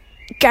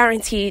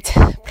 guaranteed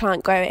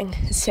plant growing.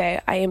 So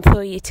I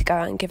implore you to go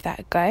out and give that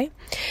a go.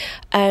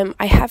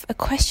 I have a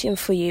question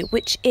for you,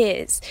 which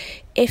is,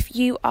 if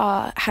you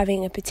are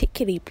having a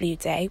particularly blue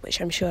day, which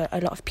I'm sure a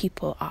lot of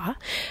people are,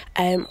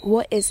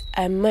 what is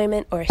a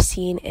moment or a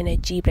scene in a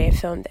Ghibli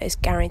film that is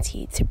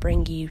guaranteed to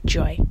bring you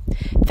joy?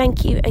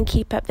 Thank you, and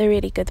keep up the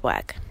really good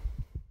work.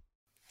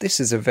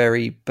 This is a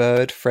very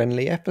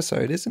bird-friendly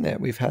episode, isn't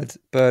it? We've had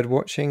bird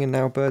watching and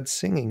now bird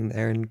singing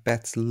there in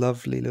Beth's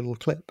lovely little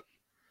clip.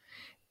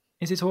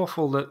 Is it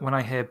awful that when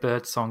I hear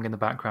bird song in the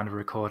background of a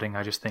recording,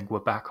 I just think we're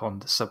back on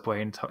the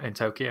subway in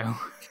Tokyo?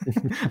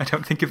 I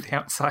don't think of the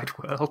outside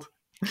world.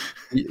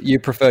 You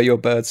prefer your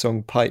bird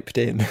song piped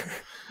in?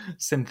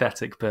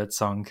 Synthetic bird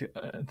song.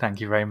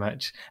 Thank you very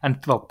much.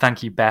 And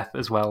thank you, Beth,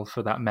 as well,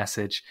 for that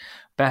message.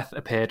 Beth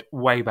appeared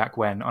way back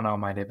when on our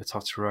My Neighbor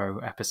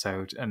Totoro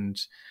episode, and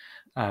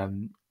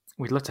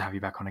we'd love to have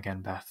you back on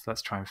again, Beth.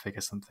 Let's try and figure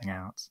something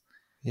out.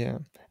 Yeah.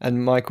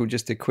 And Michael,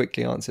 just to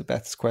quickly answer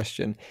Beth's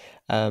question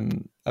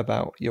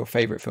about your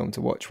favourite film to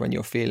watch when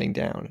you're feeling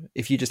down,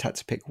 if you just had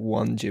to pick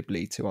one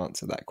Ghibli to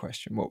answer that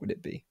question, what would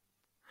it be?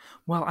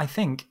 Well, I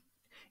think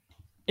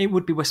it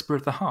would be Whisper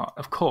of the Heart,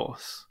 of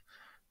course.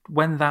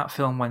 When that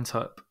film went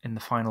up in the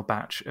final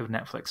batch of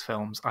Netflix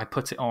films, I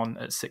put it on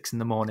at 6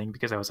 a.m.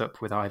 because I was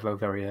up with Ivo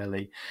very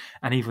early.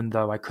 And even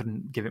though I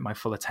couldn't give it my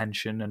full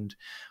attention and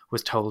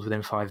was told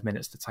within 5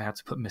 minutes that I had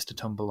to put Mr.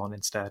 Tumble on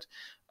instead,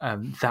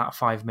 that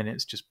 5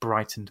 minutes just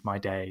brightened my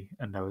day,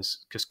 and I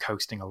was just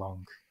coasting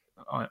along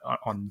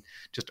on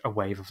just a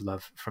wave of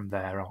love from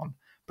there on.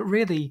 But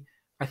really,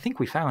 I think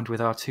we found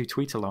with our 2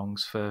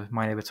 tweet-alongs for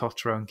My Neighbor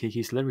Totoro and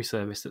Kiki's Delivery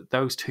Service that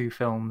those 2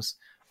 films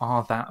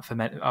are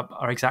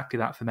exactly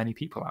that for many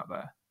people out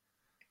there.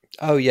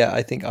 Oh yeah,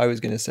 I think I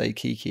was going to say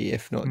Kiki,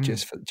 if not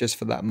just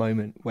for that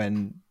moment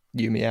when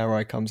Yumi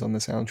Arai comes on the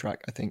soundtrack.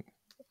 I think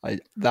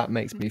that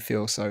makes me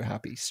feel so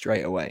happy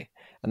straight away,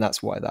 and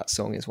that's why that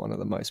song is one of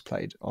the most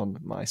played on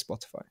my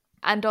Spotify.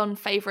 And on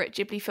favourite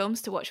Ghibli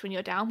films to watch when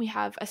you're down, we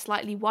have a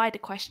slightly wider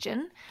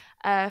question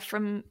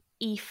from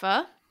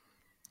Aoife,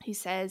 who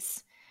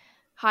says,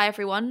 "Hi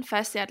everyone,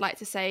 firstly I'd like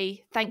to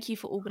say thank you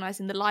for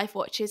organising the live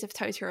watches of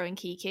Totoro and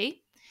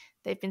Kiki.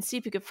 They've been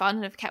super good fun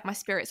and have kept my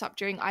spirits up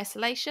during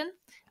isolation,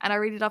 and I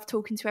really love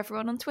talking to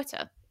everyone on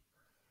Twitter.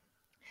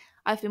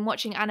 I've been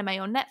watching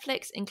anime on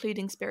Netflix,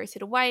 including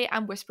Spirited Away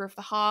and Whisper of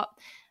the Heart,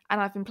 and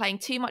I've been playing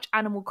too much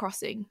Animal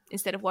Crossing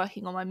instead of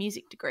working on my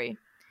music degree.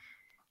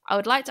 I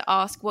would like to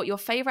ask what your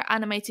favourite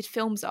animated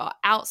films are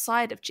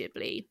outside of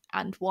Ghibli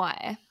and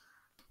why."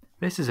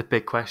 This is a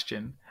big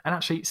question. And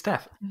actually,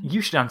 Steph,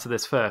 you should answer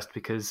this first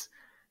because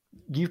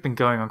you've been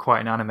going on quite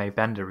an anime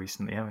bender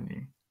recently, haven't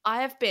you?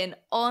 I have been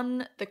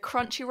on the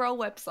Crunchyroll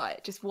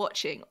website just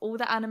watching all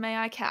the anime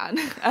I can.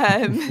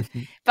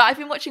 But I've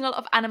been watching a lot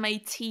of anime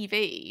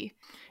TV.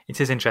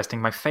 It is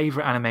interesting. My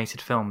favourite animated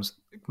films,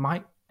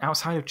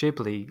 outside of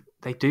Ghibli,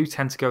 they do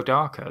tend to go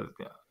darker.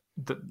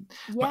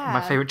 My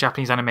favourite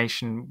Japanese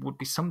animation would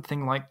be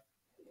something like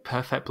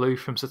Perfect Blue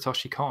from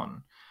Satoshi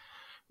Kon,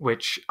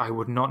 which I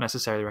would not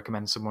necessarily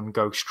recommend someone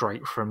go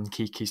straight from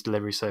Kiki's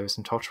Delivery Service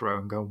and Totoro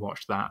and go and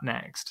watch that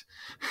next.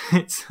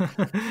 It's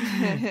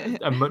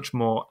a much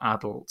more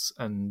adult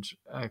and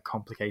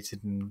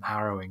complicated and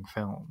harrowing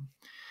film.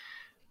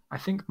 I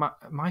think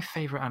my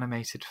favourite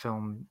animated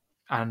film,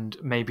 and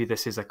maybe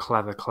this is a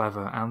clever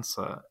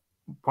answer,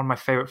 one of my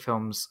favourite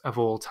films of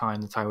all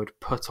time that I would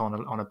put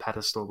on a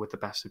pedestal with the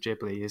best of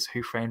Ghibli is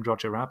Who Framed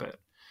Roger Rabbit.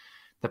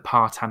 the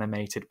part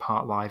animated,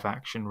 part live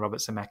action Robert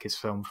Zemeckis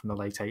film from the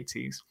late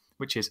 80s,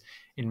 which is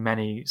in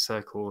many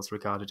circles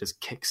regarded as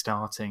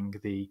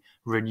kickstarting the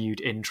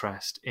renewed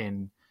interest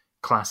in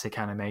classic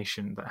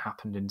animation that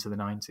happened into the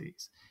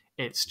 90s.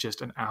 It's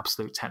just an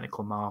absolute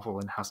technical marvel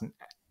and hasn't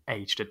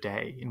aged a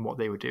day in what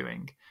they were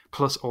doing.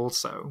 Plus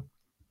also,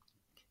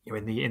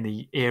 in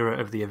the era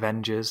of the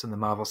Avengers and the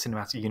Marvel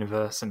Cinematic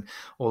Universe and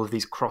all of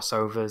these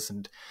crossovers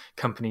and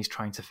companies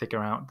trying to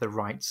figure out the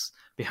rights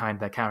behind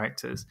their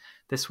characters,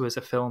 this was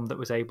a film that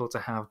was able to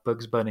have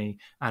Bugs Bunny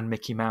and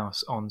Mickey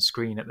Mouse on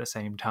screen at the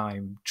same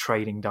time,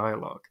 trading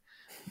dialogue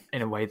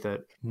in a way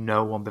that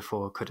no one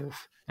before could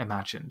have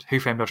imagined. Who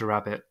Framed Roger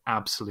Rabbit?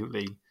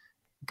 Absolutely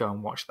go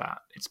and watch that.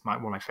 It's one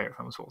of my favourite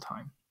films of all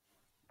time.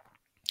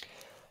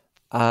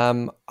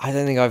 I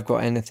don't think I've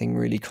got anything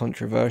really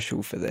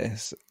controversial for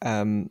this.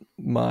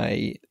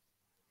 My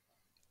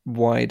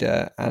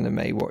wider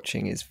anime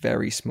watching is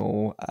very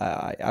small.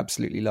 I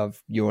absolutely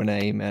love Your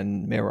Name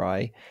and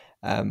Mirai,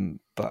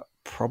 but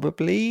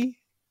probably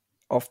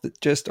off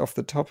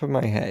the top of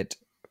my head,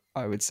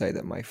 I would say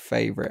that my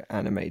favourite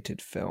animated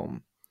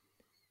film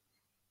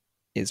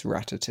is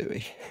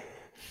Ratatouille.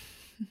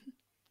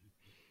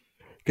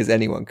 Because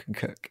anyone can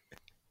cook.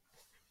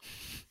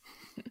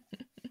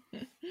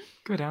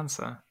 Good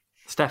answer.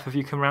 Steph, have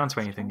you come around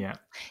to anything yet?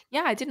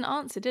 Yeah, I didn't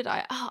answer, did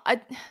I?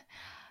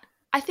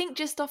 I think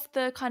just off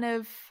the kind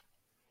of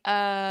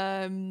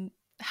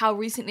how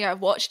recently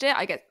I've watched it,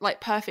 I get like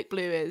Perfect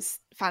Blue is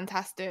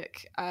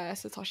fantastic.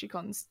 Satoshi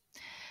Kon's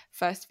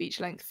first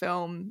feature-length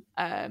film,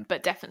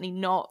 but definitely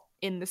not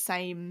in the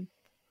same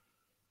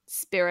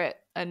spirit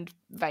and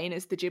vein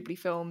as the Ghibli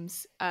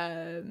films.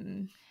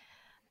 And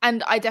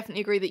I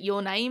definitely agree that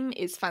Your Name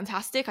is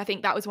fantastic. I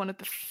think that was one of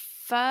the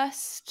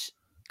first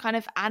kind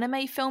of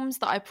anime films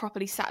that I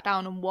properly sat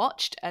down and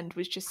watched and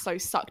was just so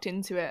sucked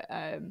into it.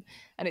 And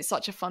it's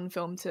such a fun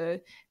film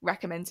to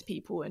recommend to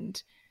people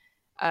and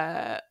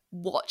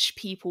watch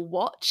people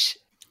watch.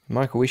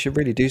 Michael, we should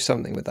really do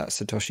something with that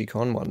Satoshi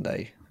Kon one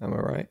day. Am I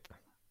right?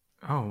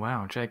 Oh,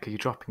 wow. Jake, are you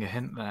dropping a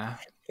hint there?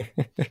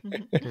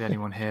 Did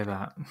anyone hear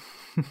that?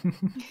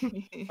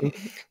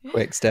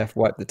 Quick, Steph,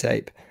 wipe the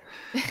tape.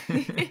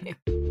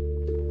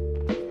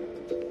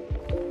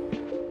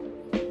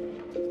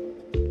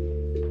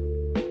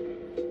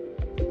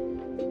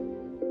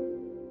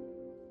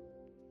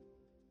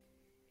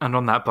 And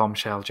on that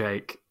bombshell,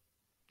 Jake,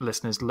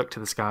 listeners, look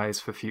to the skies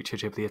for future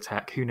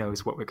Ghibliotech. Who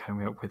knows what we're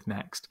coming up with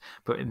next?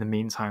 But in the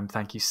meantime,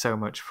 thank you so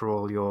much for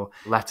all your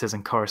letters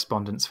and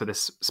correspondence for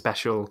this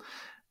special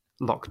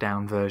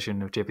lockdown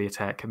version of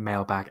Ghibliotech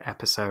mailbag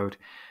episode.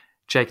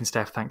 Jake and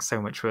Steph, thanks so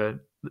much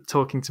for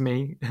talking to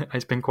me.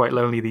 It's been quite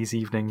lonely these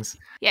evenings.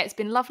 Yeah, it's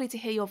been lovely to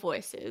hear your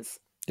voices.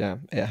 Yeah,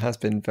 it has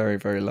been very,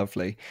 very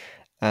lovely.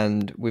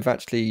 And we've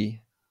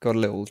actually got a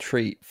little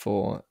treat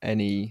for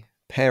any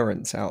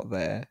parents out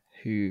there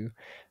who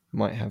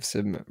might have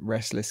some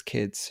restless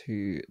kids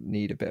who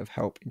need a bit of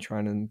help in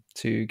trying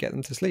to get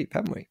them to sleep,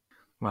 haven't we?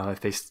 Well,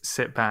 if they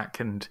sit back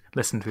and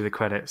listen through the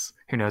credits,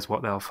 who knows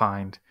what they'll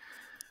find.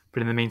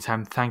 But in the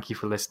meantime, thank you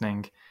for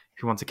listening.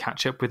 If you want to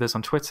catch up with us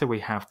on Twitter,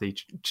 we have the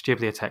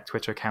Ghibliotech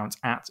Twitter account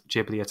at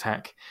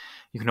Ghibliotech.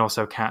 You can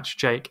also catch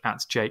Jake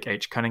at Jake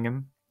H.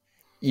 Cunningham.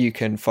 You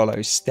can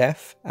follow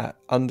Steph at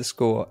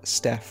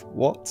 _Steph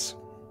Watts.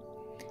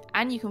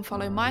 And you can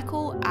follow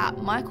Michael at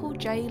Michael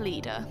J.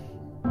 Leader.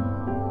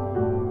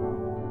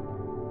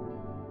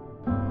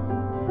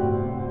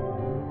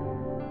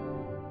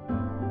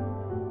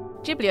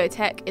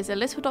 Ghibliotech is a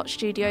Little Dot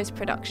Studios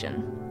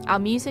production. Our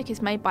music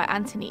is made by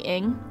Anthony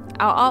Ng,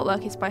 our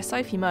artwork is by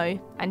Sophie Moe,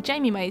 and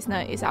Jamie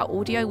Meisner is our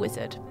audio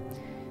wizard.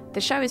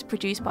 The show is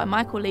produced by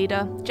Michael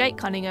Leader, Jake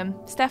Cunningham,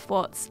 Steph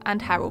Watts, and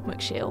Harold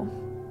McShiel.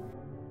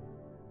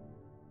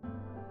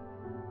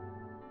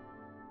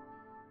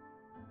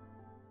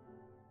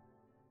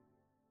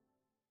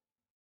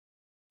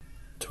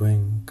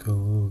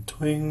 Twinkle,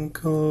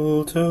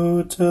 twinkle,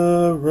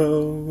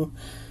 Totoro,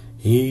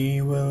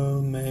 he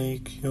will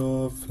make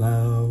your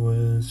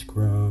flowers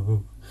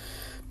grow.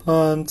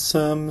 Plant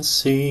some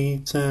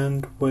seeds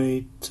and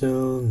wait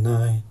till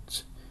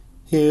night.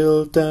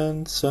 He'll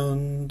dance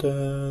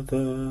under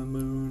the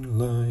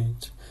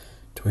moonlight.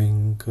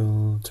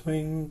 Twinkle,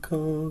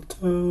 twinkle,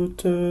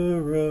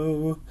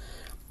 Totoro,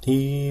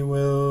 he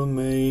will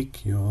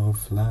make your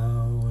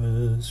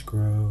flowers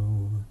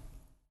grow.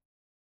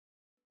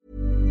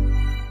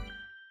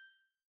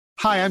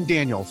 Hi, I'm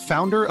Daniel,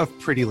 founder of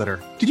Pretty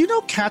Litter. Did you know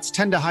cats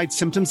tend to hide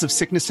symptoms of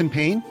sickness and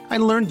pain? I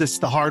learned this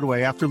the hard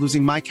way after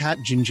losing my cat,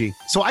 Gingy.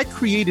 So I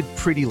created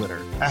Pretty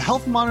Litter, a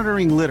health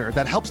monitoring litter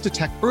that helps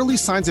detect early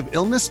signs of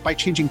illness by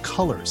changing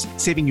colors,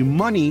 saving you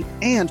money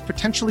and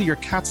potentially your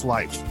cat's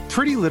life.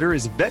 Pretty Litter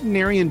is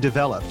veterinarian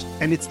developed,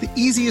 and it's the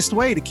easiest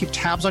way to keep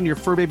tabs on your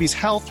fur baby's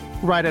health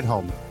right at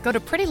home. Go to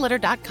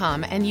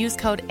prettylitter.com and use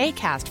code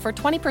ACAST for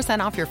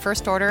 20% off your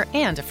first order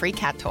and a free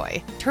cat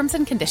toy. Terms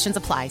and conditions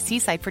apply. See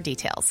site for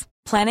details.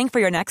 Planning for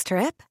your next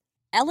trip?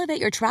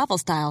 Elevate your travel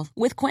style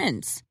with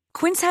Quince.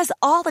 Quince has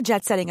all the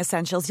jet-setting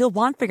essentials you'll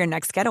want for your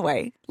next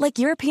getaway, like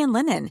European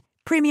linen,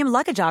 premium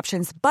luggage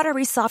options,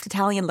 buttery soft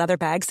Italian leather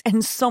bags,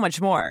 and so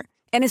much more.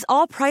 And is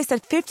all priced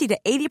at 50 to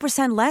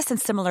 80% less than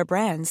similar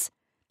brands.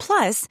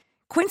 Plus,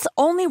 Quince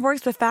only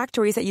works with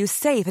factories that use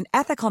safe and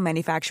ethical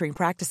manufacturing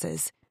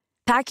practices.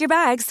 Pack your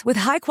bags with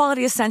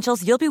high-quality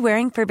essentials you'll be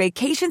wearing for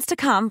vacations to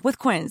come with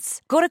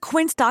Quince. Go to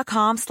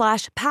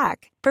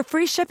quince.com/pack for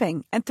free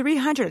shipping and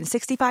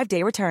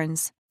 365-day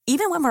returns.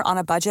 Even when we're on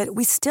a budget,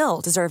 we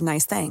still deserve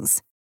nice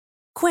things.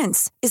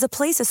 Quince is a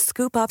place to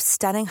scoop up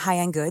stunning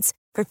high-end goods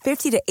for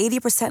 50 to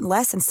 80%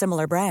 less than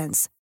similar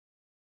brands.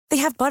 They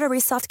have buttery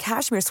soft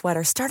cashmere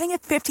sweaters starting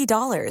at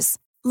 $50,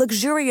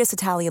 luxurious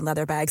Italian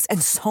leather bags,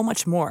 and so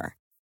much more.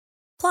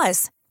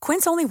 Plus,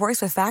 Quince only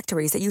works with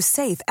factories that use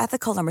safe,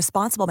 ethical, and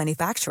responsible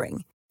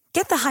manufacturing.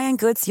 Get the high-end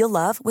goods you'll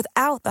love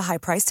without the high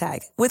price tag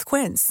with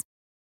Quince.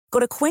 Go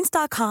to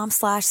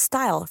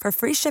quince.com/style for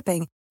free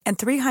shipping and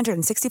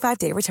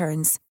 365-day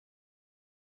returns.